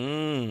to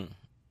do.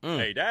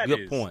 Hey, that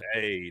good is point.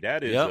 Hey,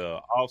 that is an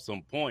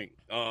awesome point.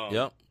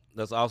 Yep,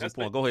 that's an awesome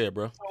point. Go ahead,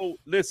 bro. So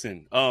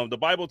listen, the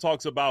Bible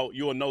talks about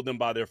you will know them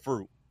by their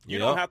fruit. You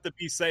don't have to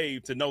be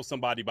saved to know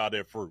somebody by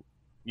their fruit.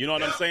 You know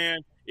what I'm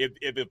saying?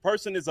 If a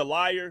person is a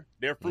liar,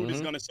 their fruit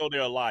is going to show they're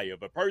a liar.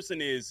 If a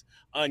person is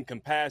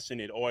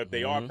uncompassionate, or if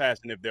they are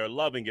passionate, if they're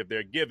loving, if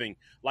they're giving,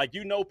 like,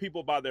 you know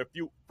people by their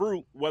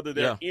fruit, whether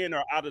they're in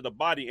or out of the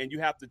body, and you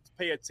have to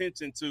pay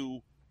attention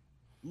to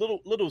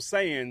little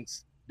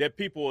sayings that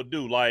people will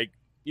do, like,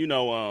 you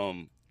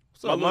know,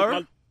 what's up,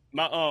 Merv?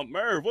 My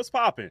Merv, what's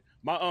popping?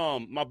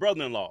 My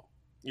brother-in-law,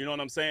 you know what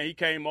I'm saying? He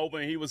came over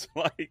and he was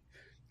like,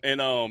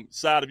 and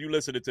Shad, if you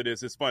listening to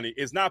this, it's funny.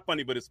 It's not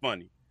funny, but it's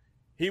funny.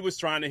 He was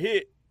trying to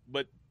hit,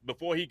 but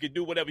before he could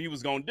do whatever he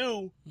was gonna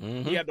do,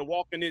 he had to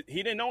walk in.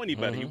 He didn't know any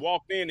better. He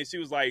walked in and she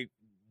was like,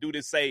 "Do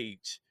this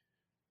sage."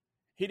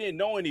 He didn't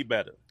know any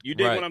better. You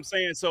dig what I'm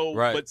saying? So,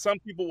 but some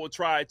people will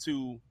try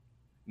to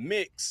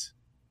mix.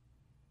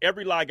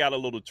 Every lie got a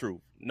little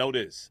truth. Know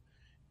this.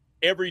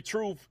 Every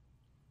truth,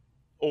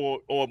 or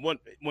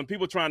when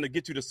people trying to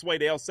get you to sway,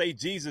 they'll say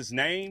Jesus'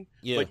 name,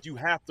 but you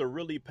have to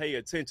really pay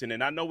attention.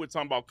 And I know we're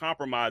talking about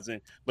compromising,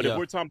 but if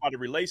we're talking about a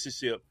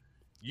relationship,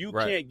 you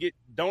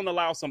don't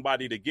allow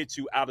somebody to get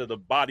you out of the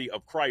body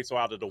of Christ or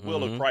out of the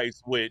will of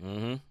Christ with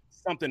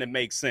something that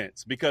makes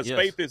sense. Because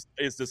faith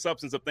is the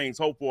substance of things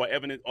hoped for,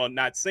 evident or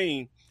not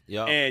seen,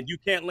 and you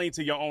can't lean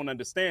to your own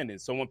understanding.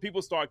 So when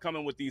people start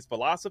coming with these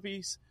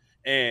philosophies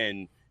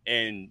and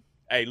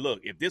hey, look,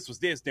 if this was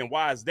this, then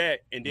why is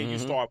that? And then you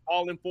start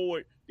falling for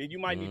it, then you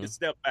might need to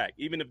step back,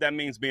 even if that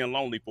means being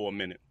lonely for a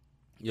minute.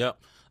 Yep.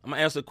 I'm going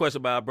to answer the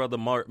question about our brother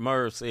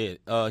Merv said.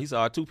 He said,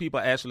 are two people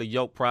actually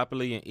yoked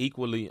properly and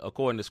equally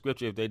according to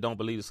Scripture if they don't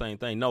believe the same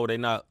thing? No, they're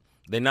not.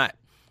 They're not.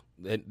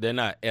 They're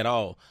not at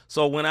all.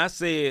 So when I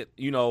said,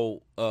 you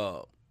know,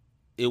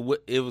 it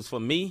was for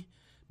me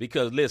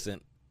because, listen,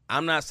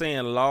 I'm not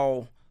saying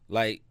law,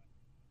 like,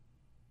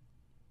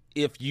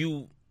 if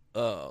you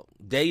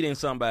dating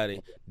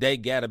somebody, they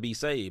gotta be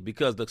saved,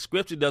 because the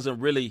Scripture doesn't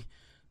really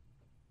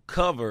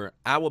cover.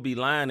 I would be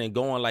lying and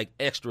going like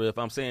extra if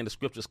I'm saying the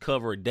Scriptures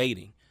cover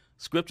dating.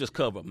 Scriptures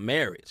cover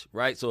marriage,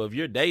 right? So if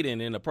you're dating,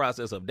 in the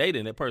process of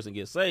dating, that person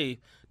gets saved,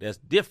 that's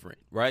different,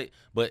 right?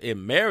 But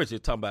in marriage, you're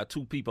talking about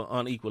two people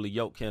unequally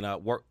yoked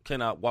cannot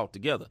walk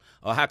together.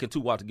 Or how can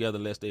two walk together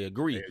unless they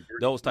agree?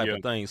 Those type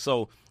of things.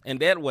 So in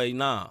that way,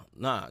 nah.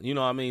 You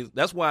know what I mean?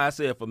 That's why I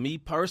said for me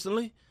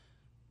personally,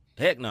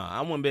 heck no,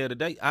 I wouldn't be able to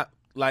date. I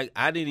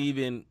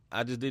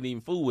just didn't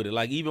even fool with it.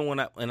 Like, even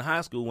when in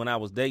high school, when I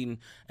was dating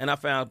and I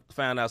found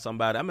out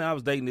somebody, I mean, I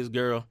was dating this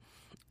girl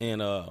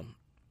and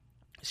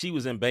she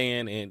was in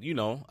band, and, you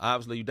know,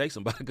 obviously you date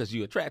somebody because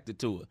you're attracted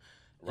to her.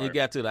 Right. It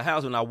got to the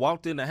house, and I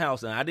walked in the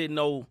house, and I didn't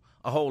know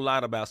a whole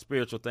lot about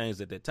spiritual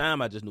things at that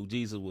time. I just knew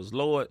Jesus was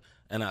Lord,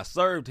 and I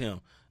served him,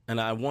 and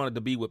I wanted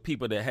to be with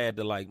people that had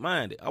the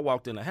like-minded. I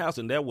walked in the house,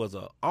 and there was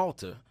an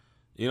altar,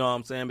 you know what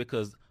I'm saying,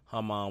 because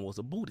her mom was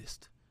a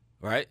Buddhist,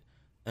 right?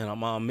 And her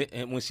mom,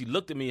 and when she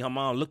looked at me, her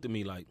mom looked at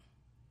me like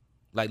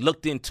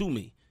looked into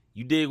me.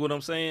 You dig what I'm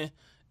saying?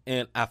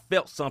 And I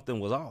felt something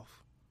was off.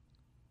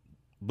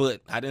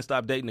 But I didn't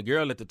stop dating the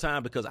girl at the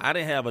time because I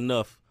didn't have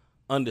enough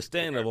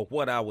understanding of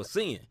what I was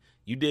seeing.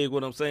 You dig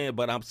what I'm saying?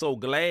 But I'm so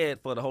glad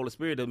for the Holy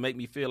Spirit to make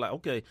me feel like,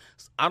 okay,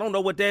 I don't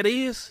know what that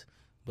is,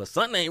 but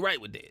something ain't right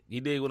with that.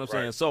 You dig what I'm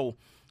saying? So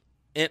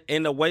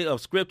in the way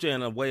of Scripture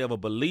and the way of a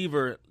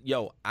believer,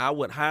 I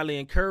would highly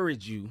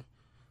encourage you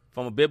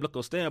from a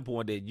biblical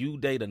standpoint that you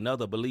date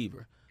another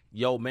believer.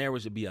 Your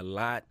marriage would be a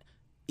lot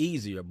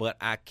easier. But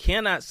I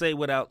cannot say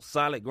without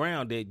solid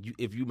ground that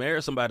if you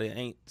marry somebody that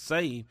ain't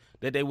saved,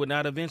 that they would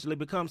not eventually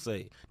become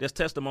saved. There's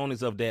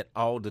testimonies of that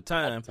all the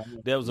time.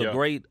 There was a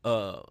great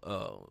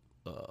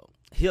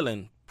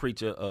healing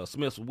preacher,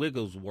 Smith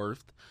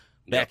Wigglesworth,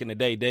 back in the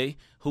day,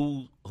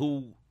 who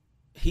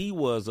he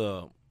was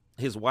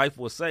his wife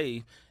was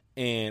saved,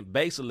 and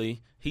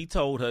basically he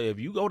told her, if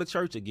you go to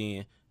church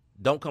again,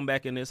 don't come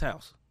back in this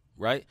house,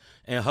 right?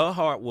 And her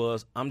heart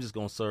was, I'm just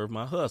going to serve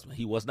my husband.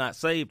 He was not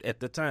saved at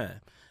the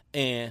time,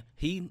 and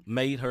he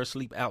made her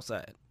sleep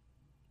outside.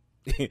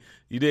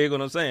 You dig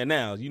what I'm saying?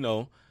 Now, you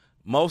know,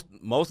 most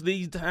of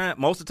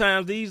the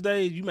times these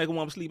days, you make a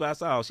woman sleep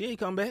outside, she ain't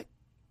come back.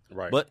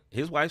 Right. But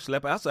his wife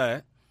slept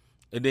outside,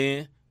 and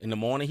then in the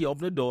morning he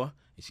opened the door,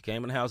 and she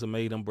came in the house and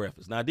made them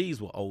breakfast. Now,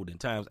 these were olden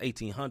times,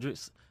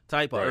 1800s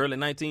type or early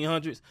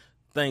 1900s.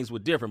 Things were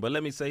different. But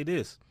let me say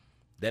this.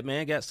 That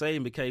man got saved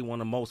and became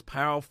one of the most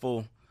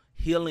powerful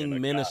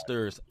healing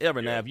ministers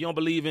ever. Now, if you don't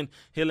believe in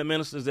healing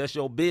ministers, that's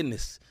your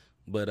business.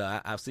 But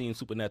I've seen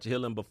supernatural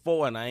healing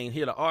before, and I ain't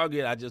here to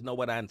argue it. I just know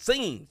what I've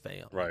seen,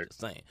 fam. Right. I'm just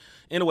saying.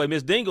 Anyway,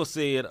 Miss Dingle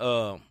said,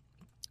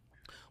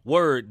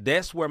 word,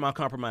 that's where my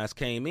compromise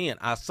came in.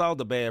 I saw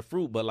the bad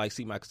fruit, but like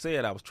C-Mike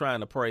said, I was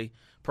trying to pray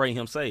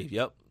him saved.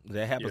 Yep,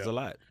 that happens a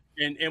lot.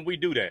 And we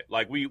do that.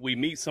 Like we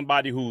meet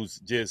somebody who's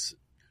just,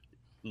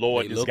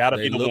 Lord, this got to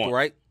be the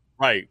one.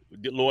 Right.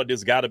 Lord,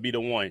 this got to be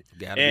the one.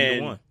 Got to be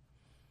the one.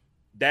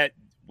 That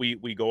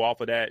we go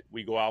off of that.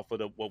 We go off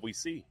of what we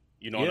see.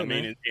 You know what I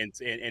mean?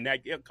 And that,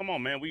 come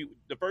on, man.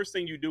 The first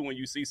thing you do when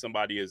you see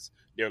somebody is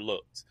their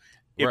looks.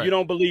 If you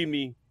don't believe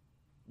me,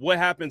 what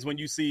happens when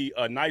you see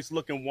a nice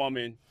looking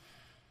woman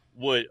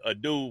with a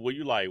dude where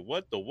you like,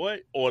 what the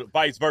what? Or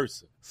vice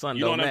versa. You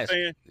know what I'm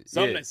saying?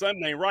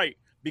 Something ain't right,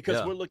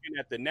 because we're looking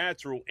at the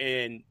natural,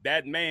 and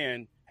that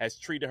man has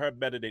treated her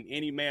better than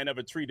any man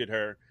ever treated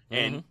her.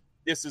 And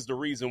this is the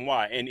reason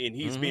why. And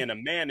he's being a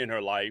man in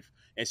her life,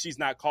 and she's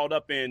not caught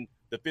up in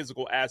the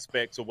physical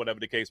aspects or whatever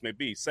the case may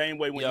be. Same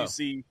way when you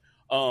see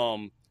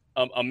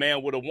a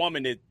man with a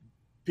woman that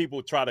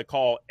people try to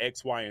call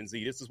X, Y, and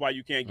Z. This is why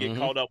you can't get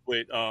caught up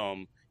with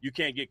you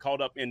can't get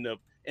caught up in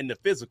the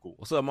physical.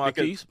 What's up,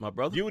 Marquise, my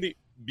brother?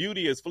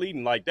 Beauty is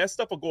fleeting. Like, that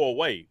stuff will go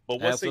away.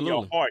 But what's in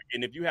your heart,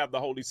 and if you have the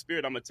Holy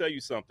Spirit, I'm gonna tell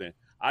you something.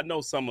 I know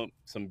some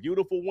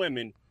beautiful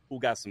women who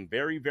got some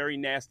very, very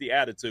nasty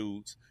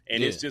attitudes,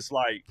 and it's just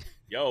like,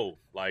 yo,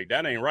 like,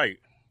 that ain't right.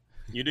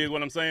 You dig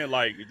what I'm saying?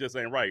 Like, it just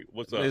ain't right.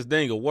 What's up? Miss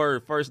Dingle,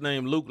 word, first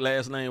name Luke,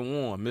 last name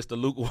Warren. Mr.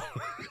 Luke Warren.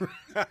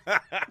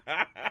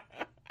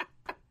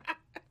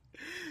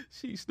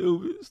 She's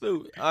stupid.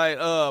 All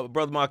right,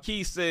 Brother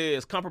Marquis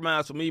says,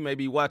 compromise for me may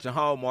be watching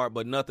Hallmark,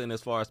 but nothing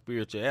as far as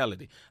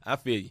spirituality. I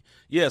feel you.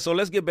 Yeah, so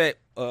let's get back.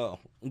 We'll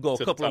go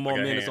a couple of more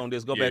minutes on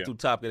this. Go back to the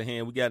topic at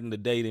hand. We got into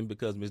dating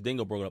because Ms.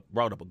 Dingle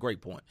brought up a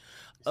great point.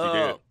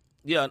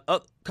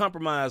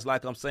 Compromise,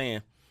 like I'm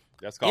saying.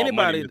 That's called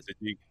money,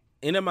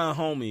 any of my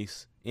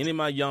homies, any of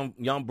my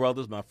young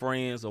brothers, my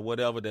friends or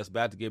whatever that's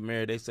about to get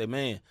married, they say,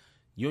 man,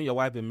 you and your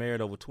wife been married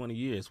over 20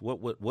 years.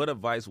 What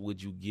advice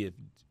would you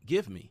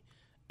give me?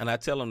 And I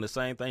tell them the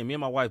same thing. Me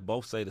and my wife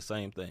both say the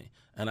same thing.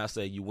 And I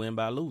say, you win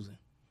by losing.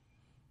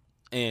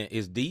 And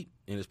it's deep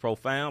and it's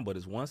profound, but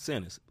it's one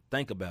sentence.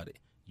 Think about it.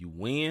 You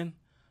win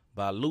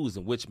by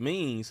losing, which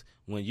means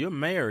when you're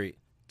married,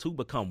 two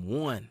become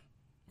one,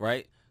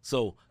 right?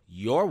 So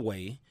your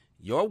way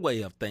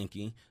of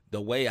thinking,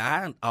 the way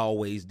I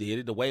always did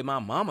it, the way my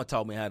mama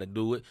taught me how to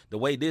do it, the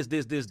way this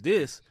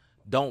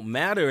don't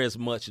matter as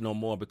much no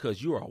more,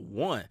 because you are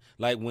one.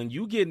 Like, when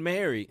you get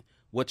married,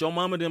 what your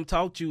mama them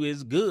taught you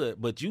is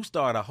good, but you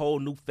start a whole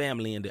new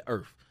family in the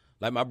earth.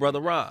 Like my brother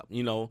Rob,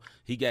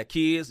 he got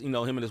kids, him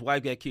and his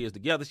wife got kids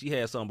together. She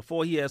had some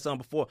before, he had some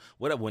before,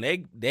 whatever.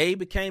 When they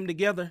became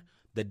together,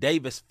 the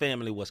Davis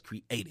family was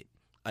created,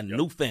 a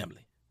new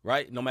family,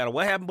 right? No matter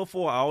what happened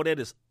before, all that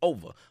is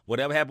over.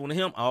 Whatever happened to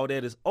him, all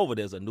that is over.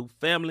 There's a new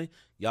family.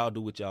 Y'all do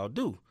what y'all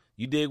do.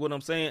 You dig what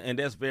I'm saying? And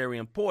that's very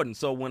important.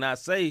 So when I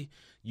say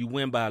you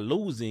win by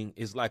losing,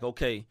 it's like,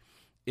 okay,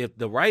 if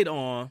the right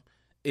arm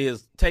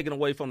is taken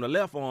away from the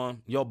left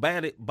arm, your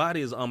body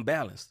is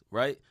unbalanced,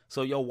 right?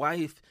 So your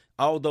wife,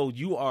 although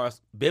you are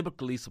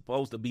biblically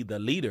supposed to be the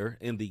leader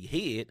and the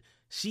head,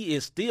 she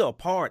is still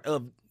part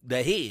of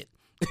the head.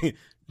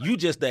 You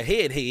just the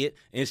head,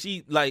 and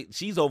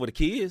she's over the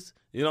kids,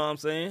 you know what I'm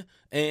saying?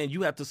 And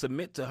you have to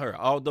submit to her.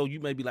 Although you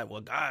may be like, well,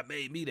 God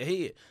made me the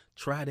head.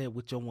 Try that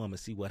with your woman,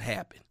 see what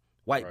happened.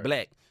 White,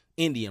 black,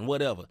 Indian,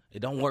 whatever. It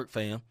don't work,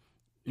 fam.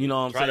 You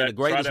know what I'm saying? The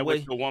greatest try that way.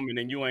 With your woman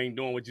and you ain't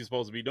doing what you're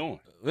supposed to be doing.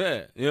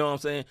 Yeah, you know what I'm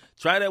saying?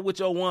 Try that with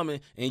your woman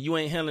and you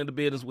ain't handling the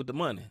business with the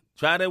money.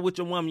 Try that with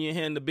your woman, you ain't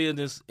handling the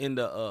business in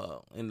the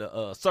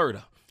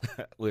CERTA.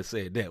 We'll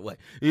say it that way.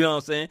 You know what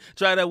I'm saying?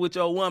 Try that with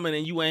your woman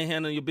and you ain't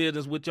handling your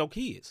business with your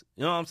kids.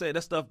 You know what I'm saying?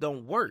 That stuff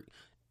don't work.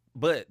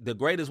 But the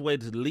greatest way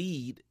to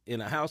lead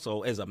in a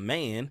household as a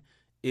man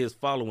is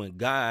following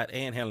God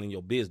and handling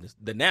your business.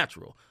 The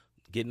natural.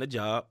 Getting a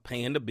job,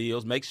 paying the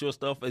bills, make sure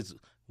stuff is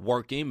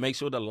working, make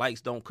sure the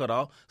lights don't cut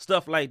off,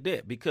 stuff like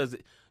that, because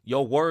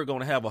your word going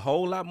to have a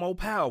whole lot more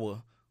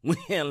power We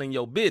handling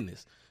your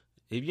business.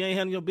 If you ain't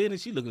handling your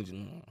business, she looking at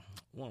you,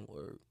 one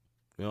word.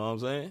 You know what I'm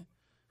saying?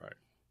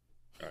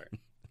 Right.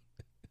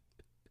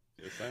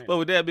 But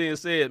with that being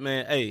said,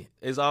 man, hey,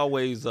 there's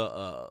always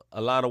a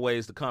lot of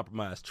ways to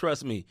compromise.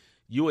 Trust me,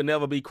 you will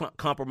never be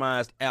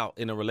compromised out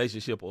in a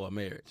relationship or a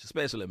marriage,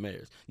 especially a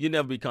marriage. You'll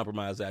never be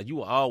compromised out. You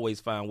will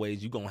always find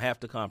ways you're going to have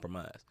to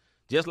compromise.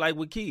 Just like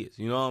with kids,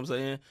 you know what I'm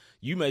saying?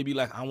 You may be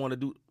like,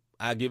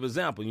 I give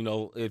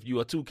example, if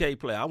you're a 2K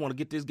player, I want to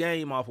get this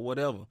game off or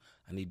whatever.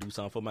 I need to do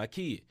something for my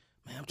kid.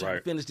 Man, I'm trying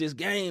to finish this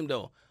game,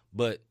 though.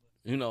 But,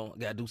 I got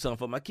to do something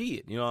for my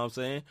kid. You know what I'm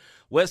saying?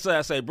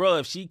 Westside say, bro,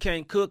 if she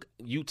can't cook,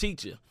 you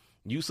teach her.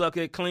 You suck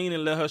at clean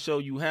and let her show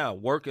you how.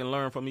 Work and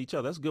learn from each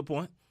other. That's a good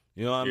point.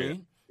 You know what I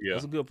mean? Yeah.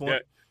 That's a good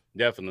point.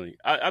 Definitely.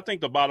 I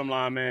think the bottom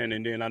line, man,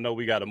 and then I know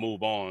we got to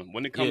move on.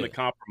 When it comes to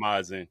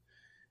compromising,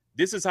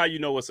 this is how you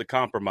know it's a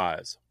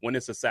compromise, when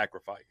it's a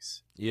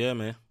sacrifice. Yeah,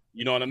 man.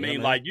 You know what I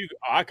mean? Like,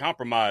 I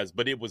compromised,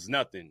 but it was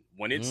nothing.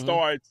 When it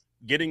starts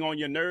getting on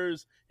your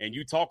nerves and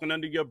you talking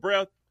under your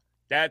breath,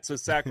 that's a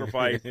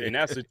sacrifice, and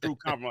that's a true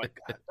compromise.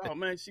 God, oh,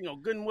 man,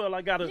 good and well,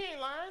 I got to. You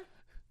ain't lying.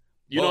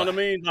 You know what I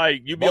mean?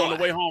 Like, you be on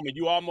the way home, and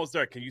you almost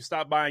there. Can you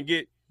stop by and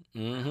get?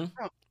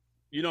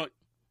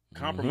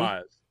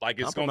 Compromise. Like,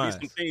 it's going to be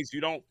some things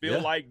you don't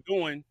feel like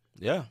doing.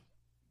 Yeah.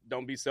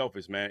 Don't be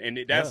selfish, man. And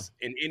that's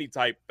in any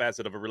type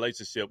facet of a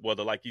relationship,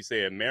 whether, like you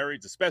said,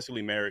 marriage,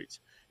 especially marriage,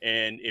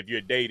 and if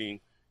you're dating,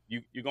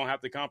 you're going to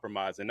have to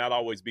compromise and not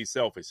always be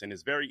selfish. And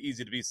it's very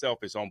easy to be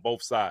selfish on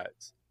both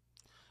sides.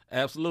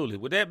 Absolutely.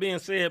 With that being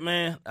said,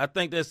 man, I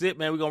think that's it,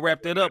 man. We're going to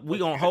wrap that up. We're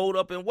going to hold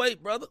up and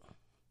wait, brother.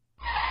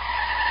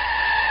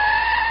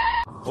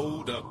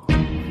 Hold up.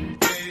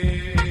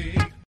 Hey.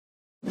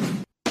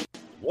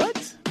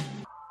 What?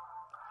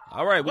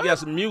 All right, we got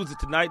some music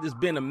tonight. It's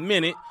been a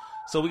minute.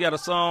 So we got a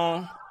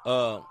song.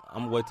 I'm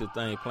going to wait till the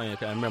thing playing.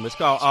 I remember. It's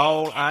called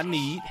All I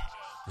Need.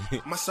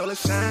 My soul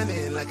is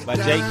shining like a by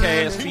J.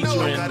 Cash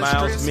featuring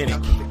Miles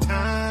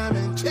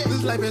Minnick.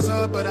 This life is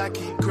hard, but I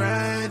keep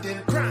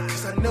grinding.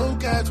 Cause I know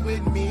God's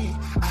with me.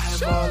 I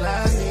have all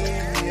I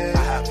need. Yeah. I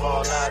have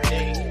all I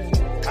need.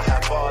 I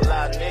have all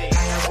I need.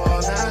 I have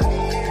all I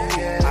need.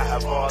 Yeah. I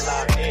have all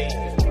I need.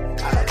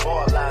 I have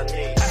all I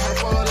need. I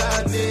have all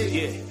I need.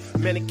 Yeah,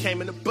 man, it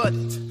came in a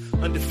budget.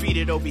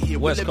 Undefeated over here.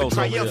 West We're living Coast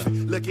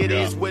triumphant. Look, it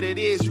is what it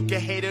is. You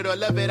can hate it or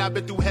love it. I've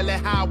been through hell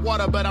and high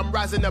water, but I'm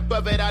rising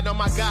above it. I know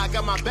my God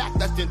got my back.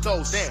 That's 10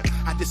 toes down.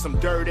 I did some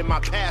dirt in my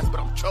past, but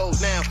I'm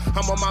chose now.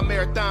 I'm on my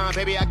marathon,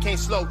 baby. I can't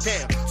slow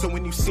down. So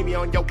when you see me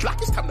on your block,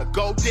 it's time to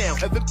go down.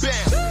 Heaven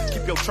bound.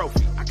 Keep your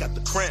trophy. I got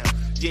the crown.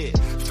 Yeah,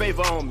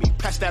 favor on me.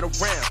 Pass that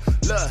around.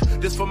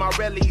 Look, this for my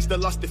rallies, the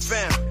lost and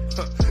found.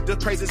 The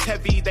praise is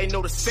heavy, they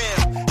know the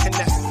sound. And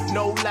that's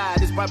no lie,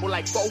 this Bible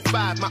like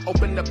 4-5. Might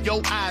open up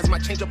your eyes,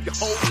 might change up your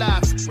whole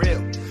life.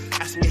 Real,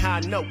 ask me how I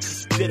know,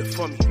 cause you did it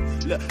for me.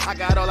 Look, I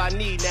got all I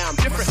need now, I'm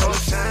different. My soul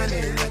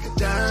shining like a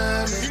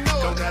diamond.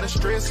 Don't gotta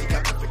stress, you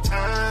got perfect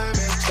timing.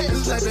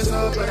 This life is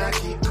hard, but I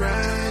keep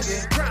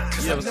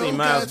grinding. You ever seen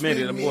Miles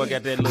Minnick? The boy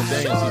got that little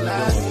dance he was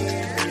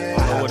doing. I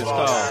don't know what it's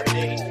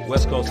called.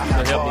 West Coast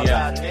people help me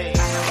out. I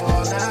have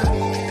all I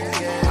need.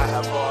 I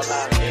have all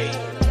I need.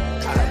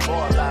 I have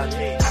all I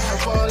need. I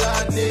have all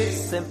I need.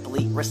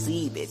 Simply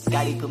receive it.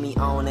 Scotty put me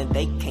on and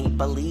they can't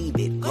believe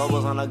it.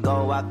 Globals on the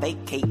go, I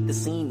vacate the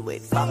scene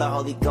with. Father,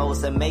 Holy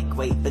Ghost, and make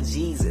way for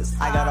Jesus.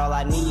 I got all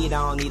I need,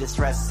 I don't need to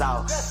stress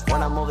out.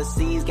 When I'm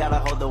overseas, gotta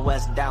hold the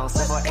West down.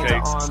 Several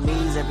angel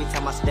armies every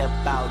time I step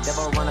out.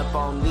 Devil run up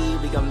on me,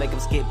 we gon' make them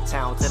skip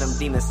town. Tell them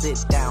demons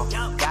sit down.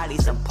 God,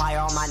 supply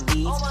all my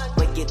needs.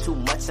 Wicked too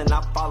much and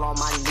I fall on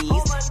my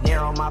knees.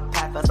 Narrow my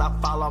path as I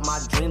follow my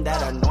dream.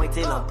 That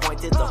anointed,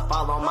 appointed to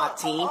follow my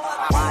team.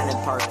 Finding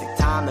perfect,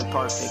 timing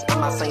perfect.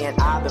 I'm not saying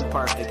I've been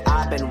perfect,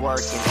 I've been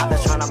working. I've been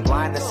trying to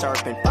blind the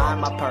serpent, find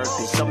my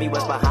purpose. Show me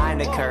what's behind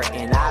the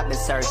curtain. I've been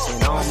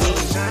searching on me.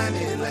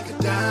 Shining like a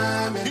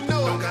diamond.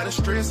 Don't gotta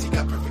stress, you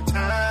got perfect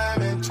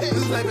timing.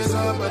 This life is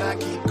hard, but I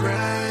keep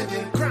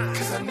grinding.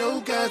 Cause I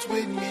know God's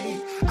with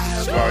me. I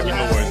have all You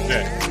know where it's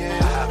at.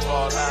 I have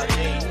all I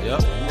need.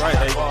 Yep, right, I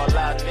have all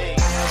I need.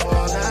 I have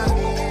all I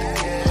need.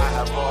 I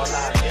have all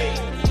I need.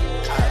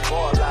 I have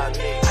all I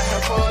need. I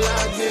have all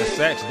I need. The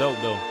sax dope,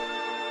 though.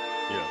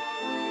 Yeah.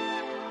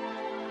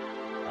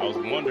 I was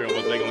wondering,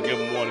 was they going to give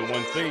him more than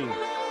one thing?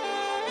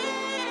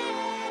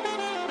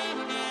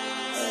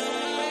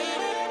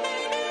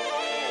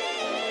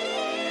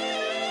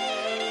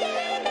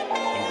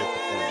 I'm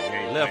disappointed. He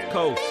ain't Left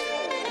playing. Coast.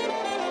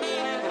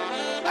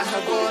 I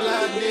have all I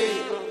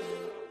need.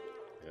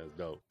 That's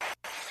dope.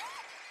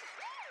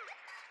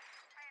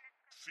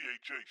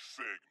 CHA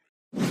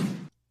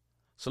segment.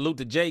 Salute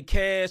to J.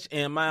 Cash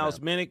and Miles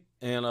Minnick.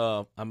 And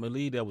I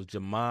believe that was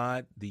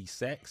Jamad the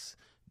sax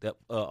that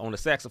on the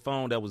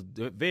saxophone. That was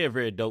very,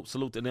 very dope.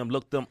 Salute to them.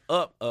 Look them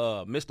up.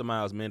 Mr.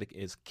 Miles Minnick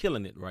is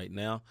killing it right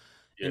now.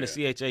 In the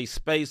CHA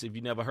space. If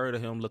you never heard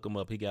of him, look him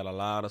up. He got a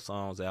lot of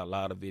songs out, a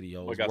lot of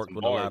videos, worked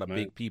with a lot of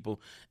big people.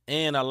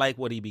 And I like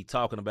what he be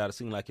talking about. It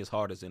seems like his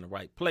heart is in the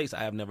right place.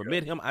 I have never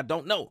met him. I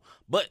don't know.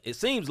 But it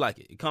seems like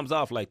it. It comes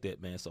off like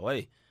that, man. So,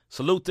 hey,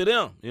 salute to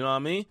them. You know what I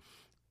mean?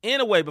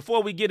 Anyway,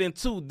 before we get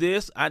into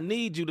this, I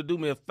need you to do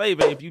me a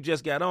favor. If you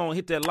just got on,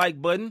 hit that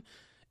like button.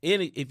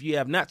 And if you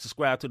have not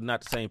subscribed to the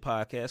Not the Same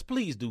podcast,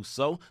 please do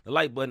so. The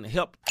like button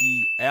helps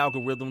the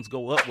algorithms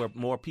go up where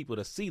more people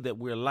to see that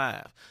we're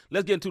live.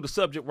 Let's get into the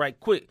subject right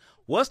quick.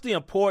 What's the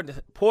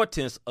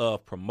importance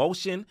of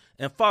promotion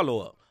and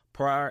follow-up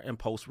prior and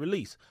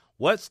post-release?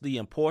 What's the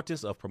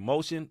importance of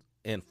promotion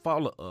and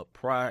follow-up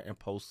prior and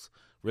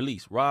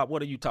post-release? Rob,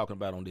 what are you talking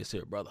about on this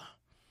here, brother?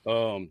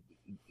 The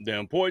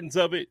importance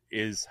of it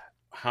is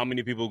how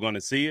many people are going to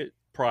see it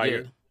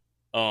prior,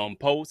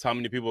 post, how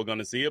many people are going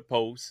to see it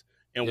post,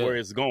 and where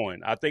it's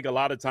going. I think a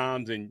lot of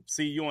times, and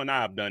see, you and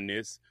I have done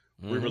this,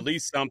 we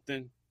release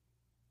something,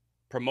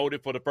 promote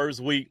it for the first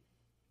week,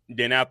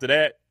 then after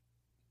that,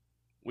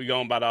 we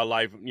go about our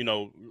life,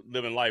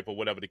 living life or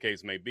whatever the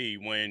case may be.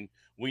 When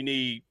we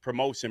need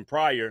promotion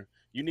prior,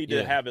 you need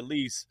to have at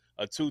least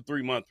a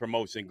 2-3 month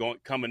promotion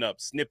coming up,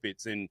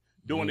 snippets, and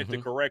doing it the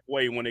correct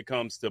way when it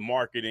comes to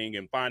marketing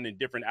and finding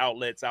different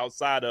outlets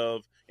outside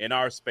of, in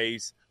our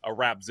space, a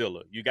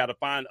Rapzilla. You got to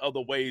find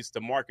other ways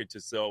to market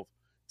yourself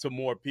to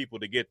more people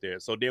to get there.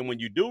 So then when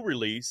you do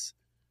release,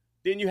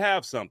 then you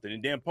have something.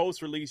 And then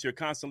post-release, you're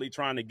constantly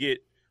trying to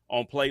get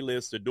on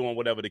playlists or doing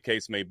whatever the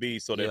case may be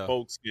so that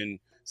folks can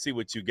see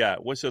what you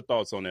got. What's your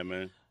thoughts on that,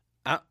 man?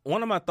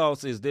 One of my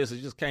thoughts is this.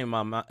 It just came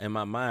in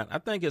my mind. I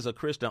think as a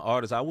Christian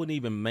artist, I wouldn't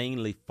even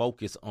mainly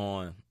focus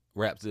on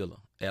Rapzilla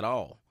at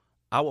all.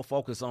 I will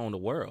focus on the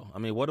world. I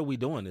mean, what are we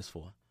doing this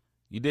for?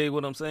 You dig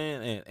what I'm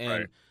saying? And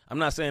right. I'm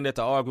not saying that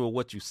to argue with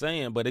what you're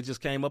saying, but it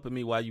just came up in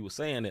me while you were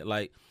saying it.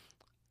 Like,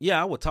 yeah,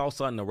 I would toss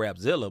something to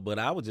Rapzilla, but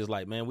I was just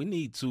like, man, we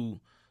need to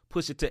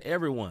push it to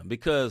everyone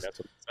because, that's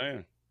what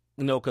I'm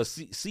saying. Because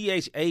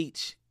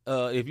CHH,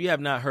 if you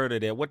have not heard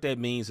of that, what that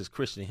means is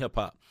Christian hip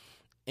hop.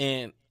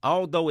 And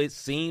although it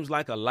seems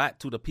like a lot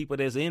to the people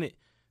that's in it,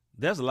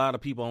 there's a lot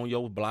of people on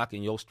your block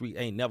and your street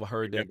ain't never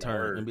heard that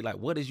term and be like,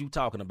 what is you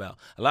talking about?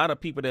 A lot of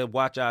people that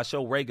watch our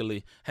show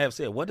regularly have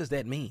said, what does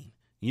that mean?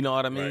 You know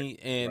what I mean?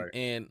 Right.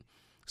 And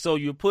so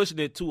you're pushing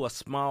it to a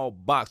small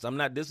box.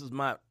 This is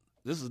not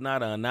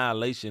an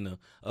annihilation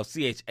of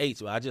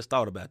CHH. I just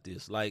thought about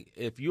this. Like,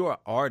 if you're an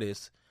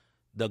artist,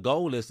 the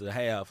goal is to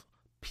have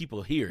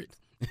people hear it.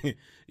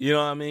 You know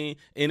what I mean?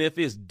 And if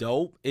it's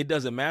dope, it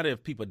doesn't matter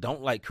if people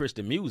don't like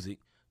Christian music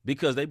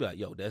because they be like,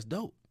 yo, that's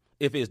dope.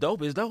 If it's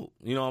dope, it's dope.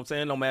 You know what I'm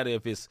saying? No matter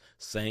if it's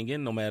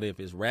singing, no matter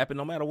if it's rapping,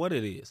 no matter what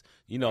it is,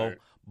 Right.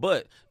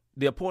 But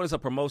the importance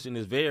of promotion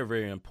is very,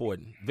 very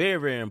important. Very,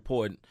 very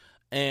important.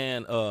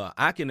 And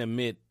I can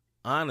admit,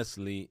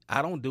 honestly,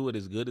 I don't do it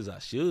as good as I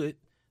should.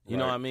 You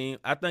know what I mean?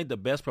 I think the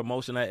best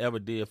promotion I ever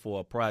did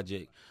for a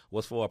project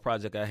was for a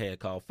project I had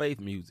called Faith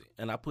Music.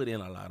 And I put in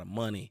a lot of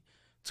money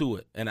to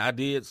it. And I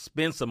did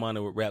spend some money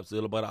with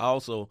Rapzilla, but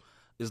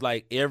it's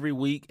like every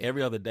week,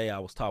 every other day I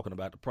was talking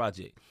about the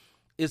project.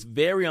 It's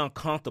very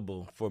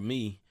uncomfortable for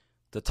me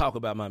to talk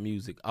about my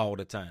music all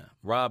the time.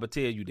 Rob will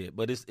tell you that,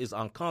 but it's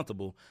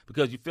uncomfortable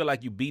because you feel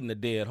like you're beating a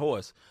dead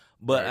horse.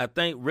 But I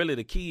think really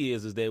the key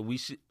is that we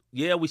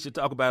should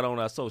talk about it on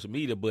our social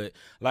media, but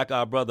like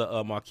our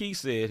brother Marquis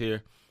said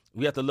here,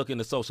 we have to look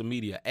into social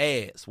media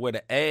ads where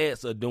the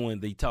ads are doing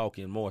the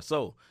talking more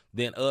so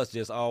than us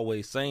just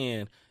always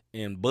saying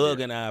and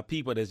bugging our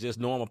people that's just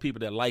normal people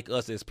that like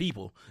us as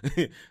people.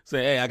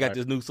 Say, hey, I got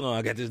this new song,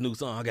 I got this new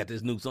song, I got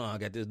this new song, I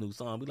got this new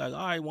song. Be like,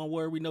 all right, one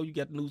word, we know you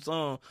got the new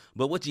song,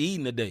 but what you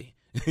eating today?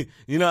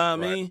 You know what I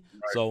mean?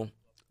 Right. So,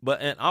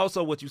 and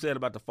also what you said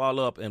about the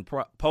follow-up and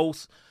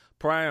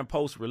prior and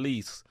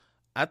post-release,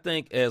 I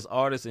think as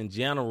artists in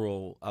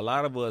general, a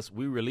lot of us,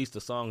 we released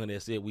a song and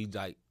that's it. We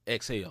like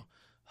exhale.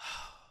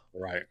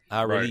 Right.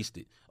 I released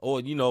it. Or,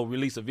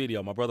 release a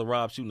video. My brother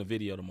Rob shooting a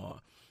video tomorrow.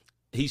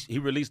 He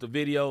released a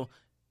video,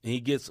 and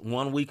he gets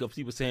 1 week of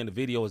people saying the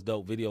video is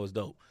dope,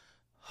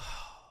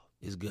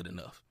 It's good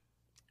enough.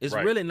 It's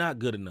really not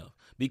good enough.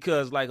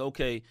 Because, like,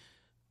 okay,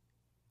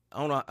 I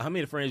don't know, how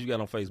many friends you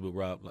got on Facebook,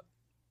 Rob? Like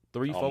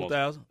 3,000,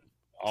 4,000?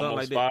 Something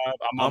like that. 5.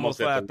 I'm almost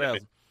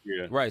 5,000.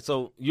 Yeah. Right,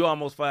 so you're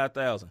almost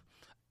 5,000.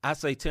 I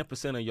say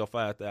 10% of your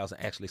 5,000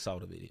 actually saw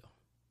the video.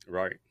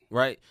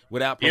 Right.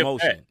 Without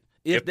promotion.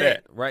 If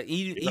that, right?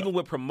 Yeah. Even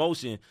with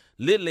promotion,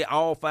 literally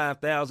all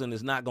 5,000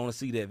 is not going to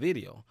see that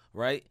video,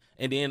 right?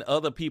 And then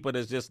other people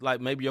that's just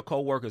like maybe your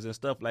coworkers and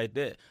stuff like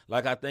that.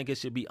 Like, I think it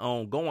should be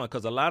ongoing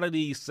because a lot of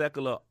these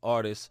secular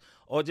artists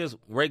or just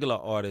regular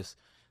artists,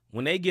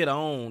 when they get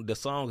on, the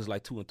song is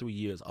like 2 and 3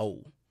 years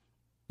old.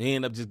 They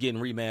end up just getting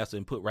remastered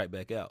and put right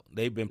back out.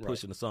 They've been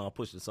pushing the song.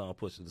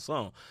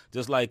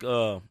 Just like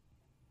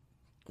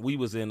we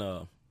was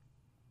in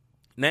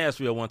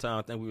Nashville one time.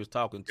 I think we was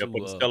talking to for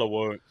the Stellar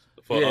Awards.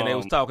 and they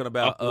was talking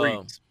about Uncle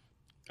Reese.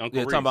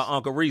 talking about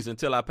Uncle Reese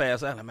until I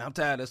passed out. I'm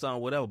tired of that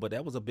song, whatever. But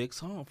that was a big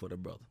song for the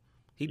brother.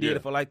 He did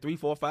it for like 3,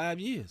 4, 5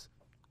 years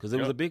because it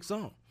was a big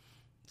song.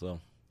 So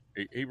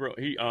he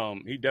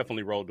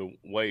definitely rode the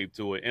wave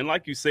to it, and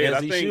like you said,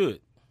 as he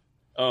should.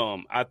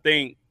 I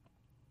think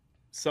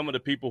some of the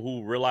people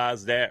who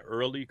realized that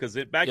early, because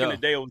back in the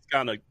day it was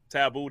kind of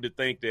taboo to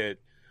think that,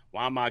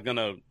 why am I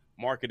gonna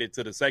marketed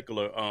to the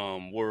secular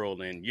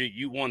world, and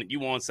you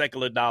want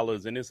secular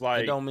dollars, and it's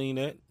like it don't mean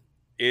that.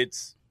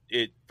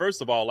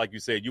 First of all, like you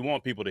said, you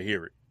want people to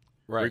hear it,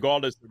 right?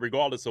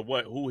 Regardless of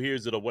who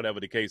hears it or whatever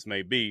the case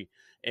may be.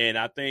 And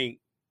I think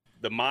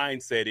the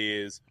mindset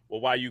is,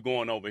 well, why are you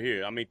going over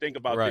here? I mean, think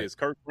about this.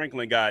 Kirk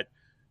Franklin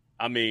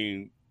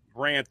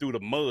ran through the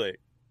mud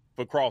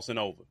for crossing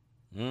over.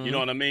 Mm-hmm. You know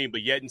what I mean?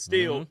 But yet and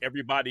still,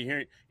 everybody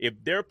hearing, if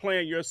they're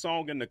playing your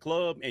song in the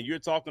club and you're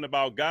talking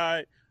about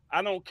God,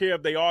 I don't care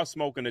if they are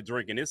smoking or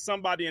drinking. It's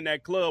somebody in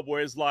that club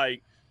where it's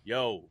like,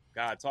 yo,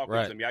 God talking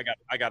to me.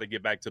 I got to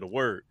get back to the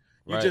word.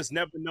 You just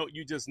never know.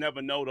 You just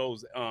never know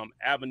those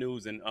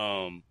avenues and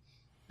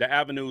the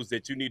avenues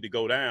that you need to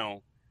go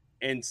down.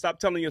 And stop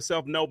telling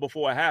yourself no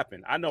before it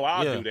happened. I know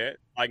I'll do that.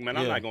 Like, man,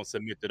 I'm not gonna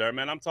submit to that,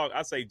 man.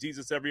 I say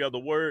Jesus every other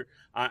word.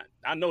 I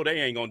know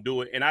they ain't gonna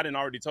do it, and I didn't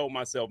already told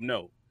myself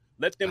no.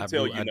 Let them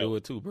tell you no. I do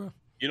it too, bro.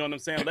 You know what I'm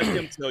saying? Let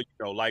them tell you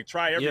no. Like,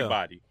 try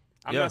everybody.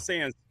 I'm not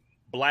saying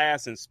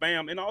blast and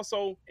spam, and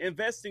also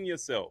invest in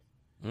yourself.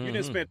 You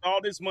didn't spend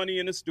all this money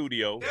in the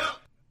studio,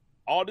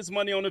 all this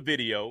money on the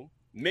video,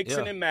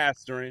 mixing and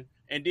mastering,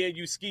 and then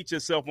you skeet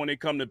yourself when it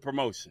come to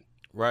promotion.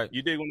 Right.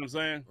 You dig what I'm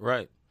saying?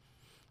 Right.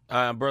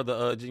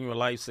 Brother Genuine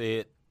Life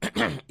said,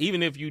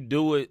 even if you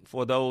do it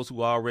for those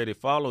who already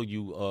follow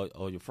you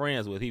or your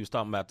friends with, he was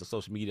talking about the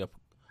social media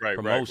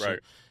promotion. Right.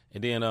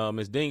 And then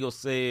Ms. Dingle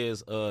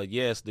says,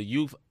 yes, the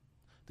youth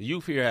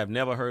here have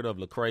never heard of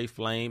Lecrae,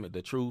 Flame,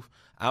 The Truth.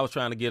 I was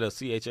trying to get a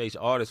CHH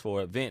artist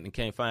for an event and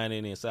can't find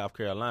any in South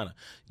Carolina.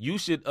 You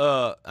should,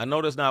 I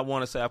know there's not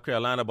one in South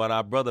Carolina, but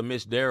our brother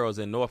Mitch Darrell's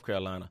in North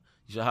Carolina.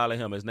 You should holler at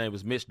him. His name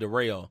is Mitch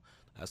Darrell.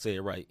 I say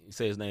it right. He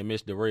said his name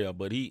Mitch Darrell,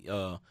 but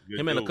him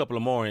and a couple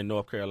of more in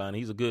North Carolina.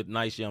 He's a good,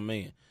 nice young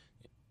man.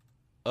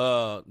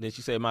 Then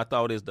she said, my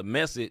thought is the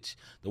message,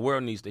 the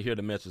world needs to hear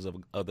the message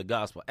of the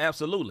gospel.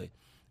 Absolutely.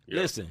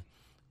 Yeah. Listen,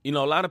 a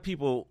lot of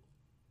people,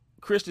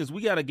 Christians,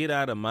 we got to get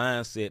out of the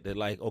mindset that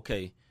like,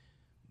 okay,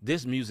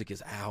 this music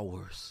is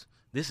ours.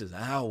 This is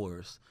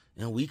ours,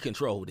 and we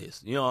control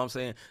this. You know what I'm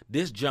saying?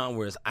 This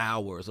genre is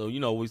ours. So,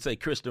 we say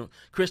Christian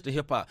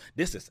hip-hop,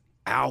 this is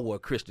our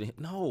Christian.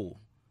 No.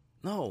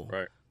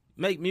 Right.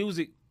 Make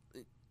music.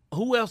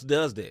 Who else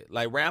does that?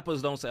 Like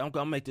rappers don't say, I'm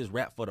going to make this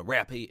rap for the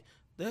rap head.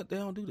 They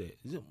don't do that.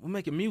 We're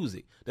making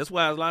music. That's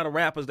why a lot of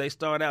rappers, they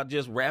start out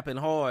just rapping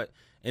hard,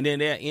 and then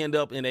they end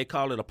up and they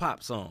call it a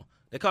pop song.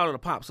 They call it a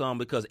pop song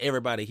because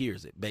everybody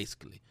hears it,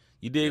 basically.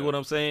 You dig what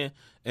I'm saying?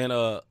 And,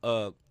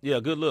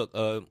 good look.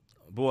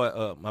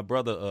 My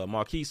brother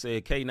Marquis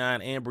said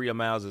K9 and Bria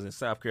Miles is in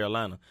South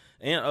Carolina.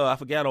 And I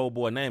forgot old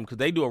boy name because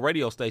they do a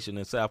radio station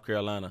in South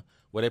Carolina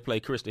where they play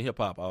Christian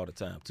hip-hop all the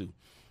time, too.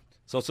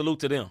 So salute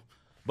to them.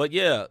 But,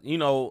 yeah,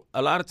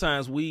 a lot of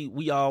times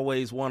we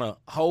always want to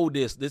hold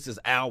this. This is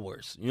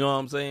ours. You know what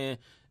I'm saying?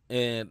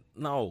 And,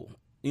 no,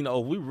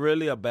 we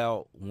really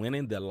about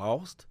winning the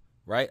lost,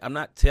 right? I'm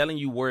not telling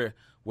you where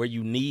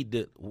you need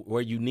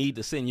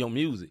to send your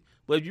music.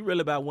 But if you really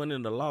about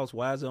winning the lost,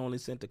 why is it only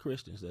sent to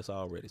Christians that's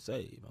already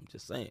saved? I'm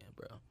just saying,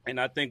 bro. And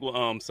I think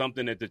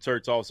something that the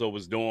church also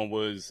was doing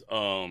was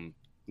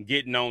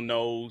getting on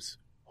those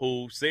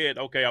who said,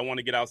 okay, I want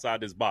to get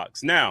outside this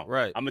box. Now,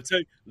 I'm going to tell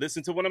you,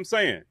 listen to what I'm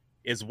saying.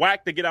 It's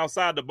whack to get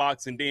outside the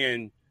box and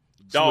then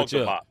dog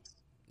the box.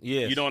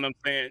 Yes. You know what I'm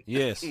saying?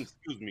 Yes.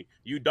 Excuse me.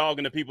 You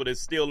dogging the people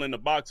that's still in the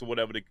box or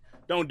whatever.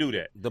 Don't do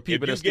that. The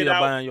people that still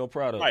buying your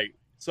product. Right.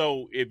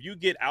 So if you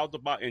get out the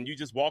box and you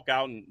just walk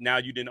out and now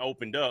you didn't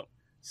opened up,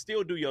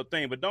 still do your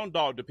thing, but don't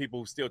dog the people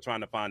who still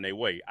trying to find their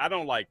way. I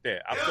don't like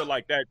that. I feel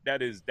like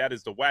that is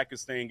the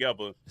wackest thing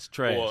ever. It's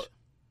trash.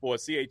 For a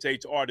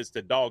CHH artist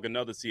to dog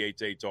another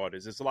CHH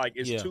artist. It's like,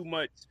 it's too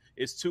much.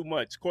 It's too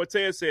much.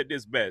 Cortez said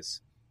this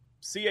best.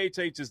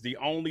 CHH is the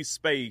only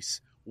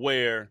space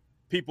where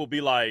people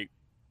be like,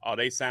 oh,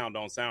 they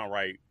don't sound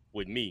right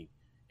with me.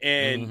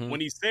 And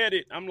when he said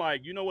it, I'm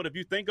like, you know what? If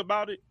you think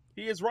about it,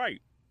 he is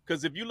right.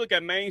 Because if you look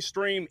at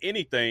mainstream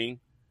anything,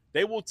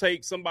 they will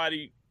take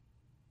somebody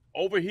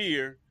over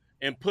here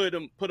and put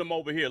them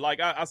over here.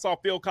 Like I saw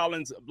Phil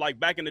Collins, like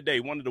back in the day,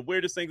 one of the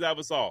weirdest things I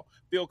ever saw,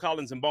 Phil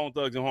Collins and Bone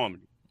Thugs and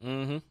Harmony.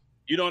 Mm-hmm.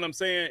 You know what I'm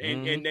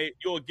saying? And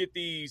you'll get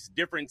these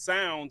different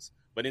sounds,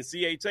 but in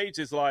CHH,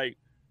 it's like,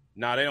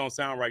 nah, they don't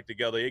sound right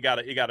together. It got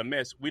a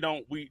mess.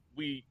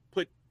 We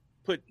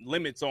put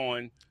limits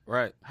on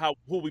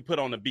who we put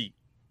on the beat.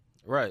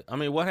 Right. I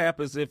mean, what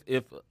happens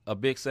if a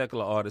big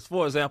secular artist,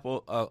 for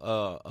example,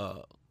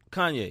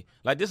 Kanye,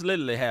 like this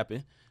literally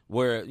happened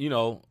where,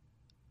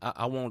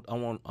 I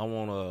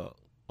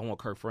want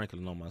Kirk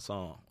Franklin on my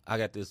song. I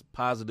got this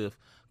positive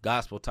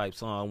gospel type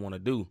song I want to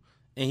do.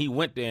 And he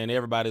went there and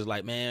everybody's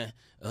like, man,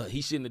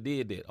 he shouldn't have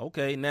did that.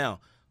 Okay,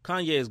 now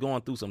Kanye is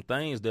going through some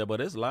things there, but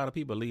there's a lot of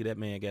people believe that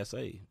man got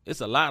saved.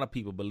 It's a lot of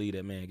people believe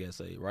that man got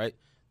saved, right?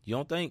 You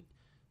don't think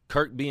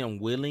Kirk being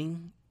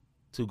willing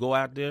to go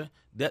out there,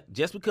 that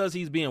just because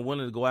he's being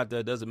willing to go out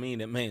there doesn't mean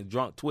that man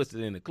drunk,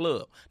 twisted in the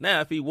club.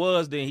 Now, if he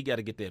was, then he got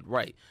to get that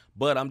right.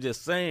 But I'm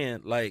just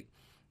saying, like,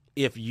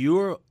 if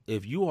you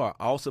are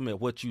awesome at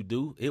what you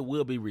do, it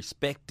will be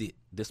respected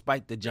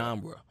despite the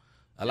genre.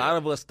 A lot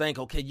of us think,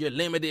 okay, you're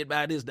limited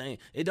by this thing.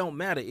 It don't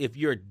matter if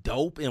you're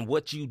dope in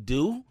what you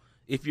do.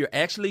 If you're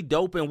actually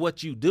dope in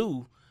what you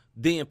do,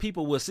 then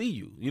people will see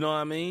you. You know what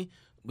I mean?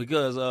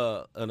 Because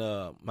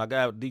my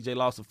guy DJ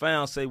Lost and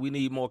Found say we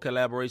need more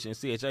collaboration in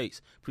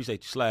CHH.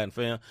 Appreciate you sliding,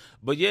 fam.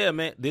 But yeah,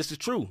 man, this is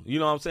true. You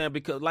know what I'm saying?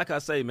 Because like I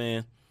say,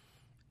 man,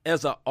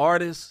 as an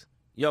artist,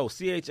 yo,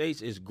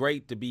 CHH is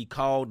great to be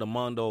called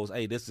among those.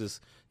 Hey, this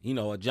is,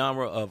 a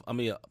genre of,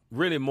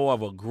 really more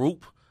of a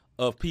group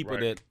of people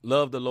that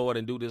love the Lord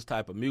and do this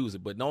type of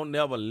music. But don't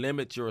never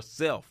limit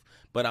yourself.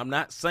 But I'm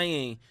not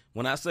saying,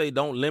 when I say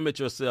don't limit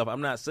yourself,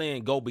 I'm not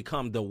saying go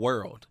become the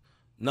world.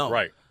 No.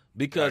 Right.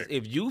 Because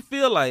if you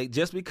feel like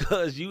just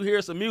because you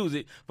hear some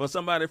music from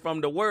somebody from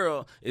the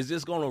world is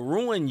just going to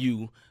ruin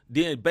you,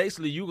 then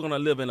basically you're going to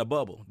live in a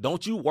bubble.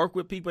 Don't you work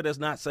with people that's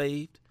not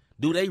saved?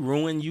 Do they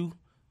ruin you?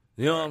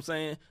 You know what I'm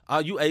saying?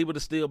 Are you able to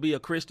still be a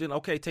Christian?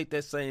 Okay, take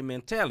that same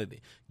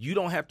mentality. You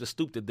don't have to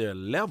stoop to their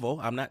level.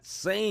 I'm not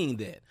saying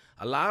that.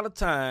 A lot of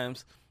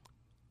times,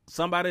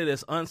 somebody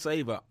that's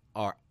unsaved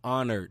are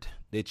honored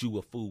that you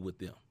will fool with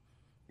them.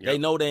 Yep. They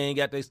know they ain't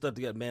got their stuff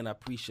together. Man, I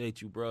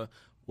appreciate you, bro.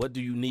 What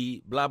do you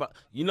need? Blah, blah.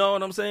 You know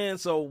what I'm saying?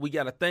 So we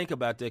got to think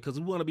about that because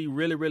we want to be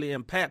really, really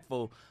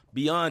impactful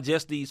beyond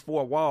just these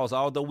four walls,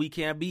 although we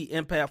can be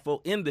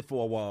impactful in the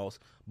four walls,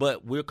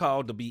 but we're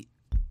called to be,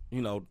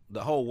 the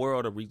whole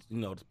world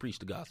to preach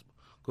the gospel.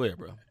 Go ahead,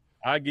 bro.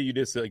 I'll give you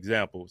this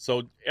example.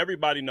 So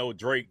everybody know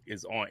Drake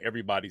is on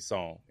everybody's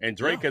song, and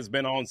Drake has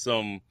been on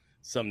some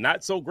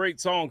not so great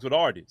songs with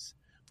artists.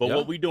 But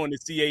what we do in the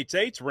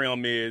CHH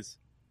realm is,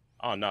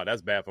 oh no,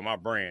 that's bad for my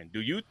brand. Do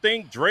you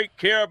think Drake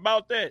care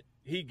about that?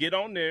 He get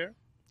on there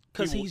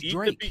because he's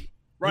Drake.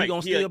 Right, he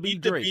gonna still be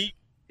Drake.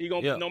 He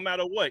gonna no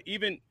matter what.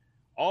 Even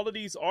all of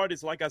these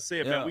artists, like I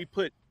said, man, we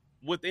put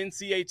within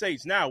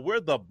CHH. Now we're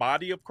the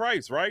body of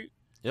Christ, right?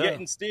 Yeah. Yet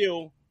and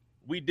still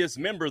we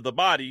dismember the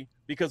body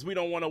because we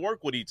don't want to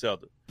work with each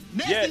other.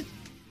 Yet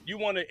you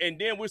want to, and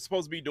then we're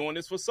supposed to be doing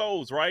this for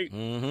souls, right?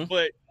 Mm-hmm.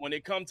 But when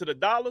it comes to the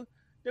dollar,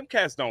 them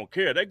cats don't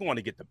care. They're going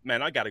to get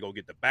I got to go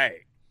get the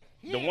bag.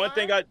 Yeah. The one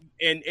thing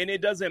and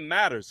it doesn't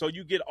matter. So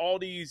you get all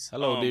these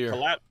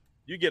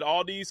you get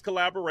all these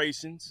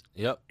collaborations.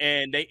 Yep.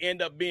 And they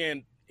end up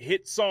being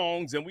hit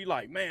songs, and we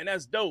like, man,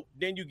 that's dope.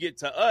 Then you get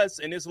to us,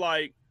 and it's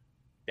like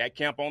that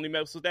camp only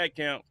messes with that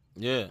camp.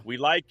 Yeah. We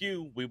like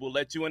you. We will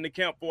let you in the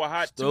camp for a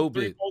hot 2,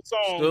 3, 4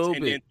 songs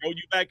and then throw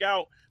you back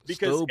out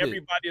because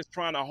everybody is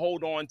trying to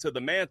hold on to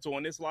the mantle.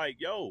 And it's like,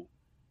 yo,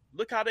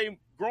 look how they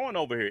growing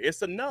over here.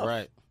 It's enough.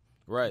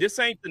 Right. This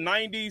ain't the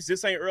 90s.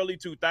 This ain't early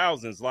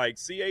 2000s. Like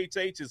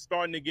CHH is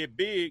starting to get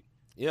big.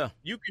 Yeah.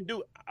 You can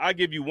do. I'll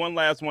give you one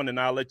last one and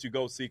I'll let you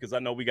go see because I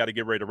know we got to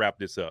get ready to wrap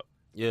this up.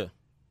 Yeah.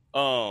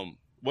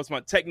 What's my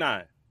Tech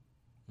Nine?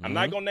 I'm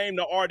not going to name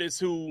the artist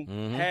who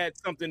had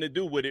something to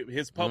do with it,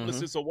 his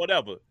publicist or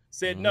whatever,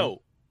 said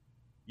no.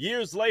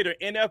 Years later,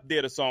 NF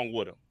did a song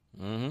with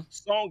him.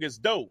 Song is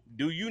dope.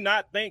 Do you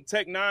not think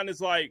Tech Nine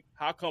is like,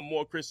 how come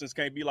more Christians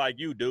can't be like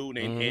you, dude?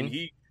 And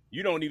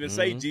you don't even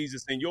say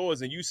Jesus in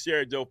yours and you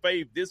shared your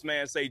faith. This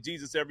man say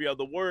Jesus every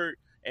other word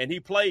and he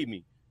played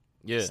me.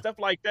 Yeah. Stuff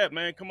like that,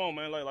 man. Come on,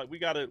 man. Like we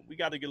gotta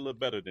get a little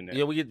better than that.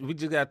 Yeah, we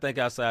just gotta think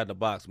outside the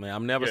box, man.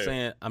 I'm never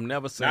saying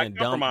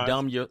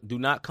do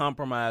not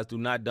compromise, do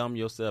not dumb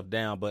yourself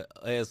down.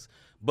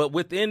 But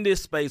within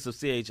this space of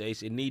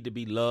CHH, it need to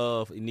be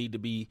love. It need to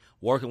be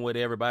working with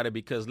everybody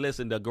because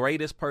listen, the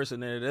greatest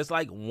person in it, there's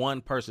like one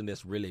person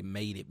that's really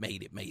made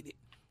it.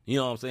 You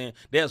know what I'm saying?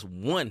 There's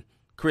one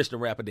Christian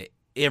rapper that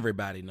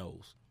everybody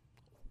knows.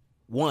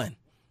 One.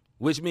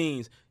 Which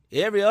means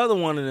every other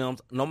one of them,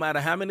 no matter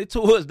how many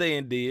tours they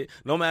did,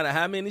 no matter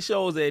how many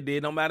shows they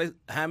did, no matter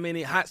how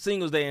many hot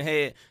singles they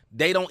had,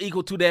 they don't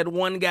equal to that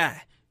one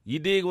guy. You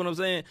dig what I'm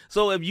saying?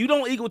 So if you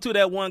don't equal to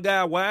that one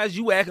guy, why is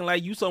you acting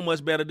like you so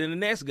much better than the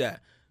next guy?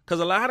 Because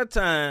a lot of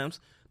times,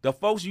 the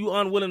folks you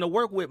unwilling to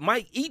work with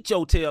might eat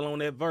your tail on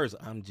that verse.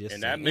 I'm just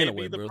saying. And that may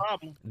be the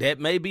problem. That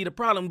may be the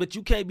problem, but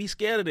you can't be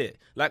scared of that.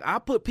 Like, I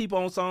put people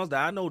on songs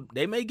that I know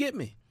they may get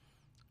me.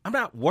 I'm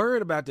not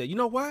worried about that. You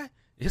know why?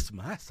 It's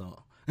my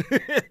song.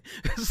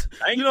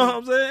 You know what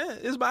I'm saying?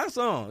 It's my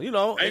song. You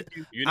know,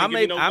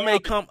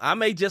 I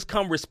may just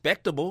come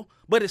respectable,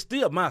 but it's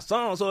still my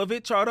song. So if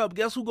it chart up,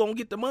 guess who gonna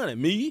get the money?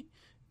 Me.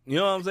 You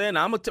know what I'm saying?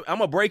 I'm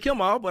gonna break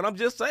him off, but I'm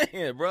just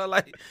saying, bro.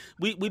 Like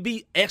we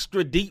be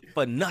extra deep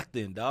for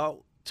nothing,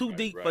 dog. Too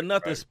deep for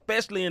nothing,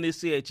 especially in this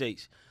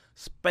CHH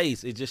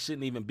space. It just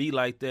shouldn't even be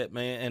like that,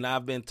 man. And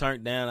I've been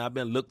turned down. I've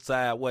been looked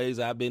sideways.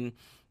 I've been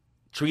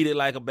treated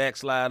like a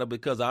backslider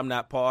because I'm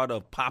not part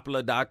of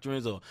popular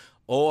doctrines or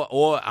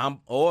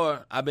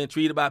I've been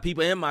treated by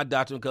people in my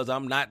doctrine because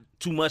I'm not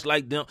too much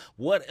like them.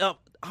 What else?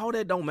 All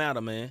that don't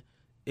matter, man.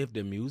 If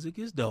the music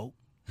is dope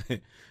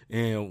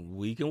and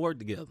we can work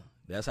together,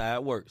 that's how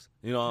it works.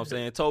 You know what I'm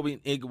saying? Toby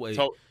Igwe.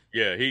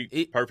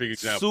 He perfect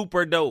example.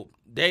 Super dope.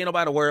 There ain't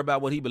nobody worry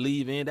about what he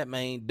believe in. That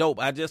man dope.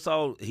 I just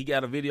saw he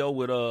got a video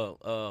with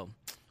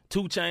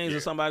 2 Chainz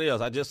or somebody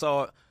else. I just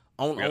saw it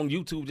on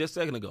YouTube just a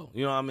second ago.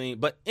 You know what I mean?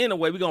 But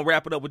anyway, we're going to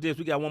wrap it up with this.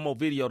 We got one more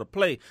video to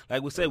play.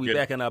 Like we said, we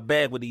back in our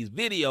bag with these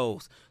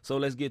videos. So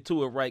let's get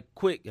to it right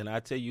quick, and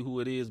I'll tell you who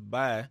it is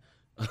by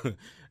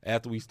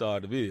after we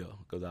start the video,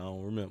 because I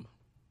don't remember.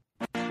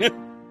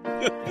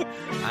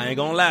 I ain't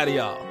going to lie to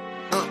y'all.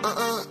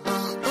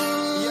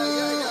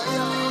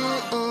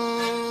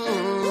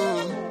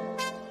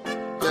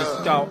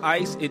 It's called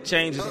Ice. It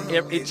changed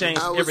everything.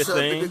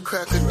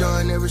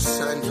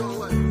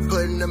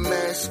 Putting the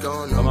mask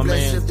on. My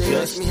man, if they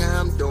ask me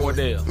how I'm doing.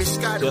 Cordell. Miss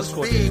Scotty Just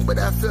was big, but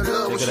I feel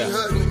love when she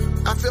hugged me.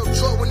 I feel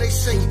joy when they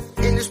sing.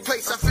 In this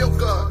place, I feel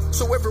God.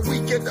 So every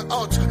week at the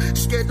altar,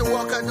 scared to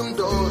walk out them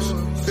doors.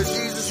 Cause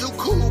Jesus, you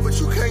cool, but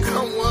you can't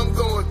come where I'm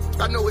going.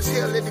 I know it's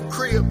hell at the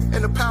crib,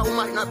 and the power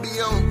might not be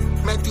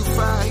on. Matthew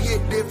 5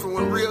 hit different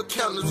when real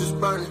candles is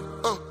burning.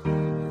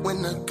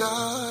 When the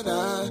God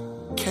I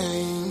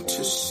came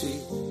to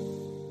see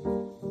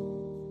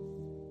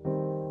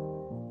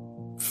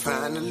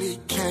finally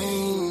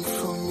came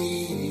for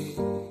me.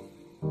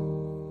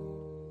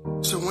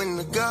 So when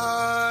the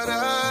God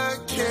I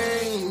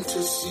came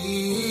to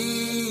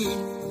see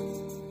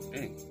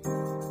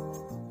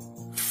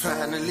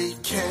finally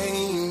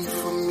came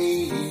for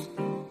me,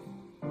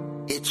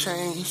 it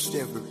changed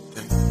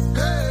everything.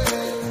 Hey,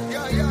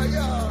 yeah.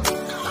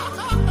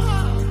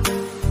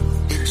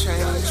 It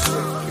changed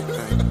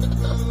everything.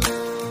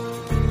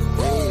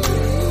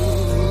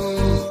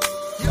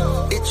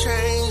 It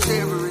changed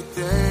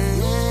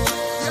everything.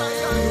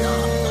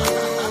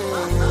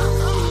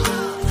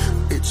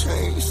 It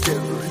changed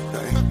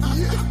everything.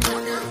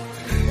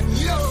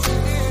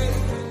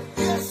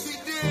 Yes, he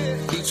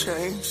did. He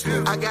changed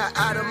everything. I got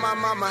out of my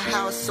mama's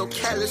house, so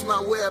callous my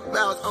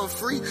whereabouts. I'm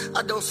free,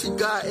 I don't see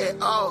God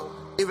at all.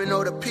 Even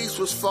though the peace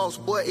was false,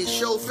 boy, it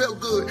sure felt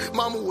good.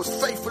 Mama was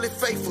faithfully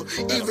faithful,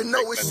 even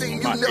though it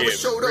seemed you never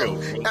showed up.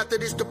 After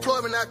this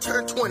deployment, I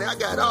turned 20. I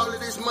got all of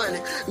this money.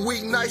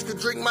 Week nights could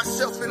drink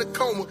myself in a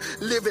coma.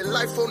 Living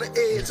life on the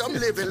edge. I'm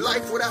living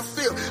life what I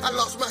feel. I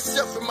lost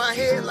myself in my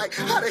head, like,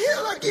 how the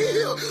hell I get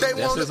here? They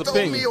want to throw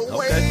me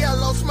away. Okay. I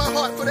lost my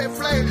heart for that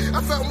flame.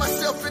 I found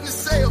myself in the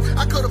cell.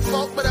 I could have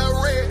fought, but I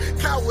ran.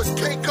 Cowards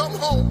can't come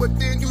home, but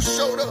then you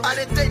showed up. I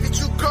didn't think that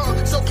you come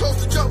so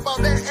close to jump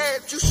out that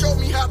edge. You showed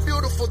me how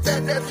beautiful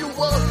that you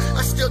was.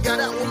 I still got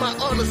out with my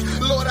honors.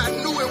 Lord, I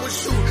knew it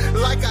was you.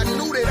 Like I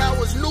knew that I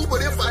was new,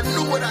 but if I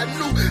knew what I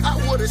knew, I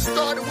would have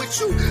started with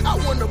you. I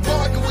wouldn't have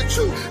bargained with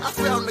you. I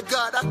found the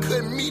God I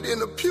couldn't meet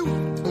in a pew.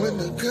 When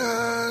the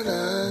God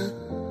I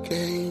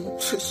came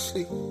to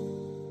see,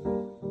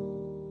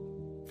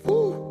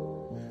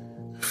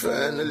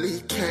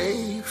 finally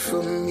came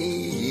for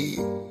me.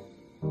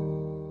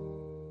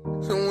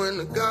 So when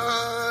the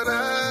God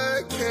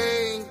I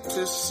came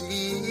to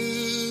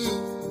see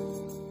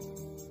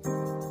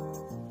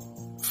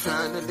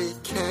finally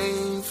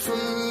came for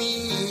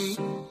me,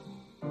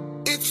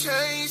 it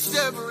changed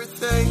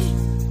everything.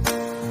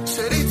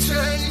 Said it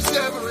changed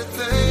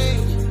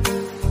everything.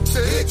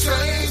 Said it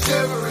changed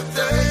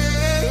everything.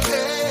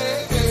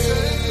 It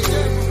changed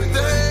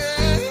everything.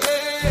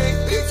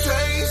 It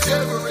changed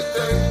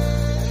everything.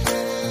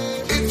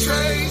 It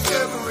changed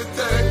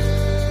everything.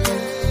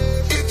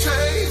 It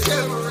changed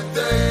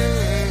everything.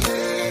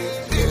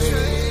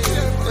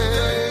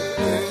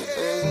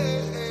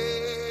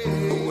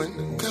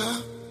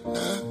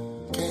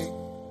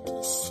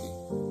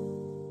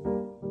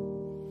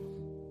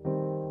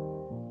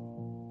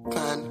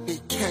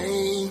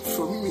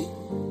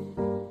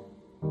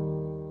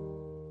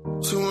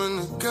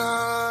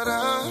 God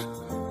I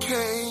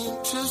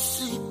came to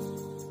see.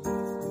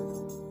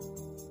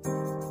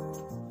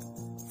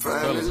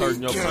 Fellas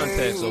hurting your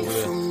contacts over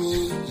there.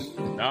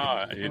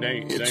 Nah, it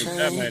ain't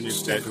that, man.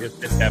 It's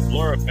that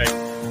blur effect.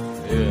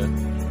 Yeah,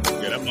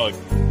 that mug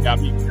got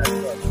me.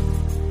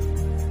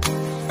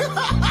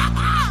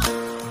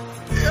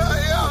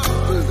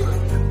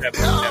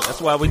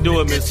 That's why we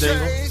do it, Miss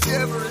Dingle. That's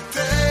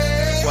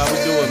why we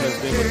do it, Miss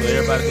Dingle, so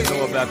everybody can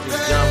know about this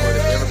genre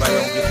that everybody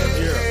don't get to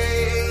hear.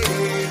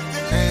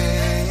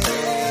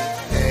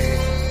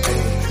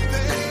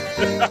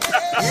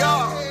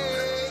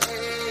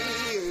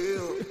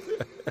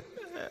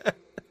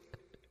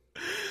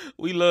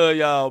 We love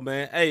y'all,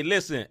 man. Hey,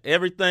 listen,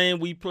 everything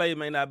we play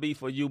may not be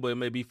for you, but it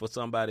may be for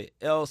somebody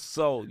else.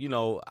 So,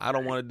 I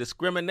don't want to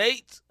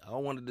discriminate. I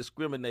don't want to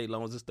discriminate as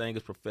long as this thing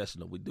is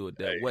professional. We do it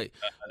that way.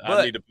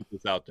 I need to put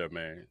this out there,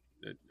 man.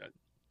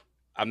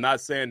 I'm not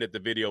saying that the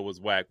video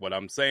was whack. What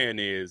I'm saying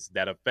is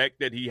that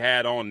effect that he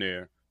had on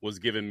there was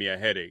giving me a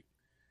headache.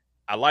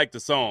 I liked the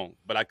song,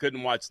 but I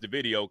couldn't watch the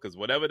video because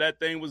whatever that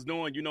thing was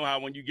doing, you know how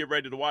when you get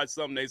ready to watch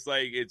something, they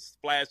say it's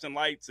flashing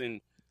lights and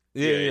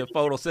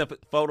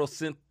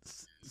photosynthesis.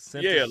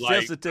 Yeah,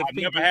 like sensitive I've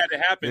never had it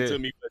happen to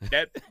me, but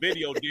that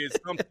video did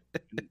something.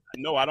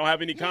 No, I don't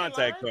have any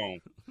contacts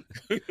on.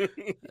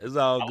 It's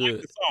all good.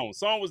 Like the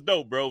song was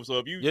dope, bro. So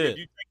if you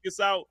check this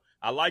out,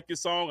 I like your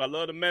song. I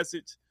love the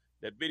message.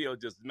 That video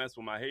just messed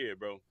with my head,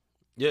 bro.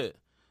 Yeah.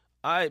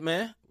 All right,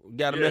 man.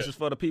 Got a message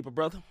for the people,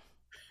 brother.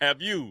 Have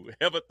you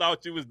ever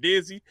thought you was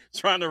dizzy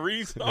trying to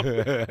read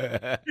something?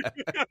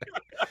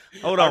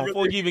 Hold on,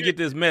 before you even get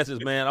this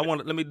message, man,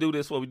 let me do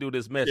this before we do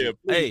this message.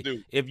 Yeah, hey,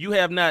 do. If you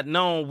have not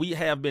known, we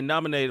have been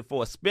nominated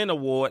for a Spin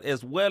Award,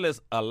 as well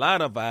as a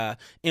lot of our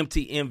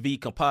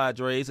MTMV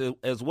compadres,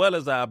 as well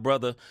as our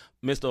brother,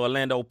 Mr.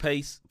 Orlando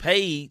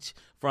Page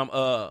from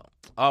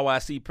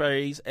RYC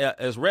Praise,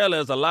 as well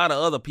as a lot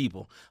of other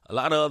people. A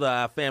lot of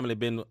our family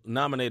been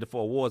nominated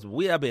for awards.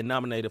 We have been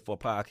nominated for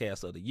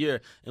Podcast of the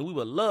Year, and we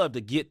would love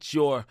to get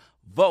your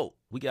vote.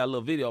 We got a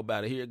little video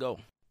about it. Here you go.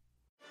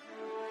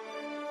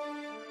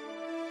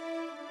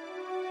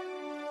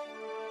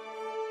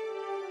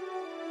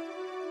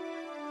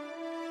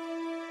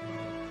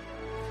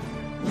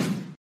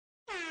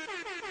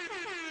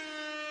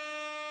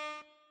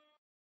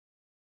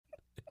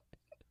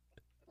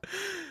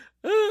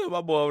 My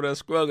boy over there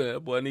struggling.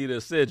 That boy need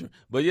a Cedric.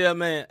 But yeah,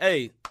 man,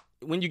 hey,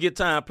 when you get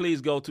time, please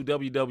go to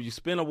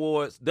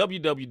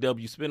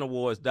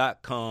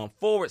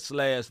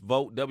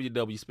www.spinawards.com/vote,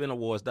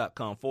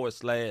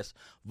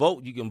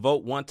 www.spinawards.com/vote. You can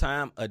vote one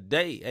time a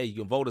day. Hey, you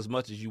can vote as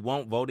much as you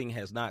want. Voting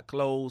has not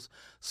closed.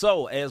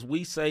 So, as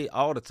we say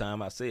all the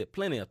time, I say it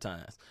plenty of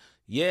times,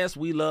 yes,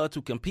 we love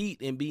to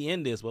compete and be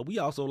in this, but we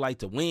also like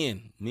to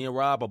win. Me and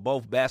Rob are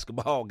both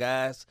basketball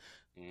guys.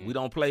 We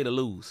don't play to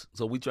lose,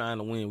 so we trying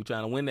to win. We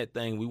trying to win that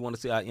thing. We want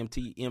to see our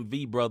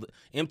MTMV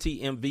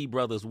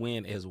brothers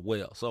win as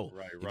well. So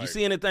if you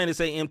see anything that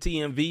say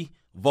MTMV,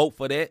 vote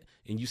for that.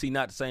 And you see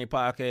Not the Same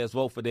Podcast,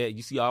 vote for that.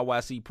 You see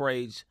RYC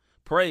Praise,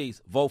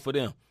 vote for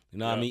them. You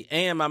know what I mean?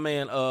 And my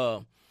man,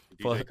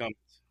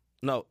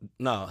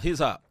 his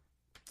hop.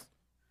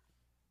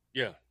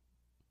 Yeah.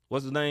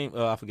 What's his name?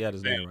 I forgot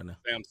his name right now.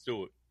 Sam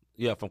Stewart.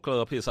 Yeah, from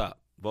Club His Hop.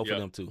 Vote for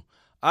them too.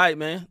 All right,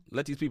 man.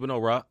 Let these people know,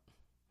 Rob.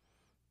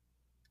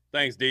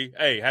 Thanks, D.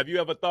 Hey, have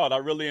you ever thought I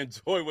really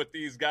enjoy what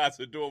these guys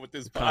are doing with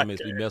this podcast?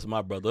 Comments be messing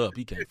my brother up.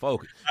 He can't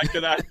focus. How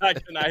can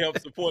I help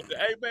support that?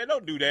 Hey, man,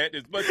 don't do that.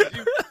 As much as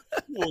you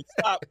will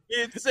stop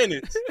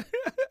mid-sentence.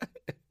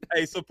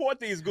 Hey,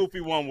 support these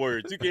goofy one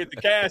words. You get the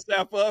Cash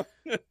App up.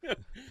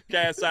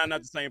 Cash sign,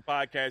 Not the Same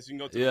Podcast. You can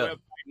go to the website,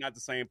 Not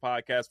the Same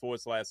Podcast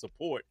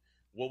 /support.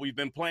 What we've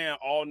been playing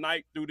all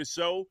night through the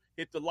show,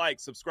 hit the like,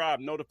 subscribe,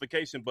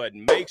 notification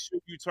button. Make sure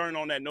you turn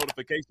on that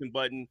notification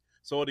button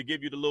so it'll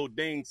give you the little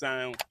ding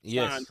sign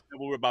that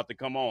we're about to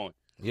come on.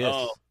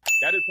 Yes.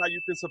 That is how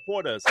you can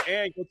support us.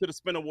 And go to the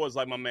Spin Awards,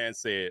 like my man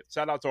said.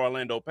 Shout out to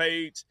Orlando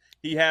Page.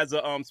 He has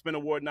a Spin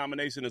Award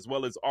nomination, as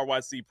well as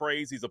RYC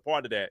Praise. He's a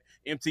part of that.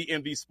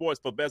 MTMV Sports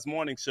for Best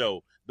Morning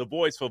Show. The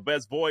Voice for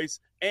Best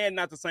Voice. And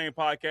Not the Same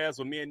Podcast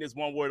with me and this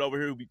one word over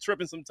here who be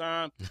tripping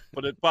sometime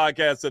for the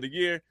Podcast of the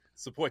Year.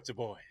 Support your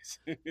boys.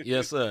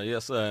 Yes, sir.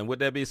 Yes, sir. And with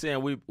that being said,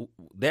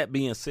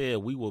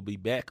 we will be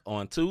back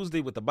on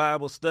Tuesday with the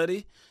Bible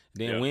study.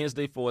 Then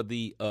Wednesday for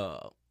the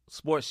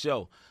sports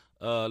show.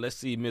 Let's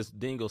see. Miss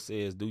Dingle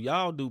says, do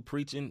y'all do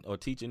preaching or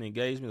teaching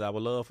engagements? I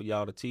would love for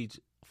y'all to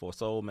teach for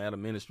Soul Matter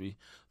Ministry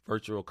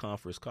virtual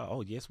conference call.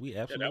 Oh, yes, we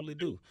absolutely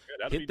do.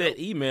 Hit that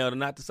email to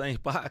Not the Same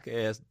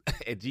Podcast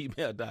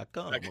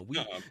 @gmail.com.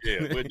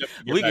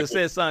 We can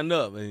set something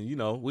up, and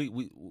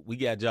we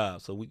got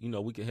jobs, so we can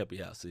help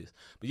you out, sis.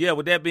 But yeah,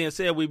 with that being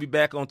said, we'll be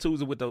back on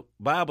Tuesday with the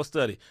Bible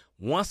study.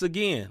 Once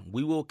again,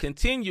 we will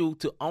continue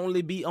to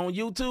only be on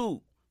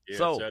YouTube.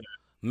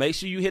 Make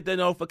sure you hit that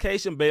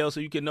notification bell so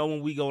you can know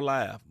when we go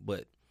live.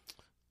 But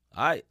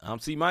all right, I'm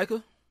C.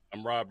 Micah.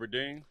 I'm Rob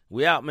Dean.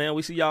 We out, man.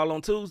 We see y'all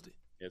on Tuesday.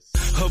 Yes.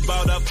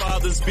 About our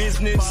Father's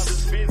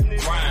business.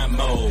 Crime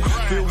mode.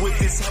 Filled with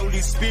His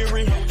Holy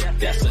Spirit.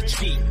 That's a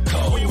cheat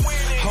code.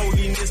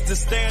 Holiness the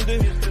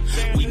standard.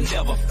 We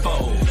never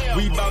fold.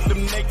 We about to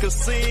make a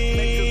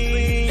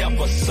scene.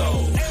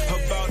 Episode.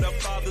 About our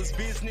Father's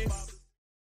business.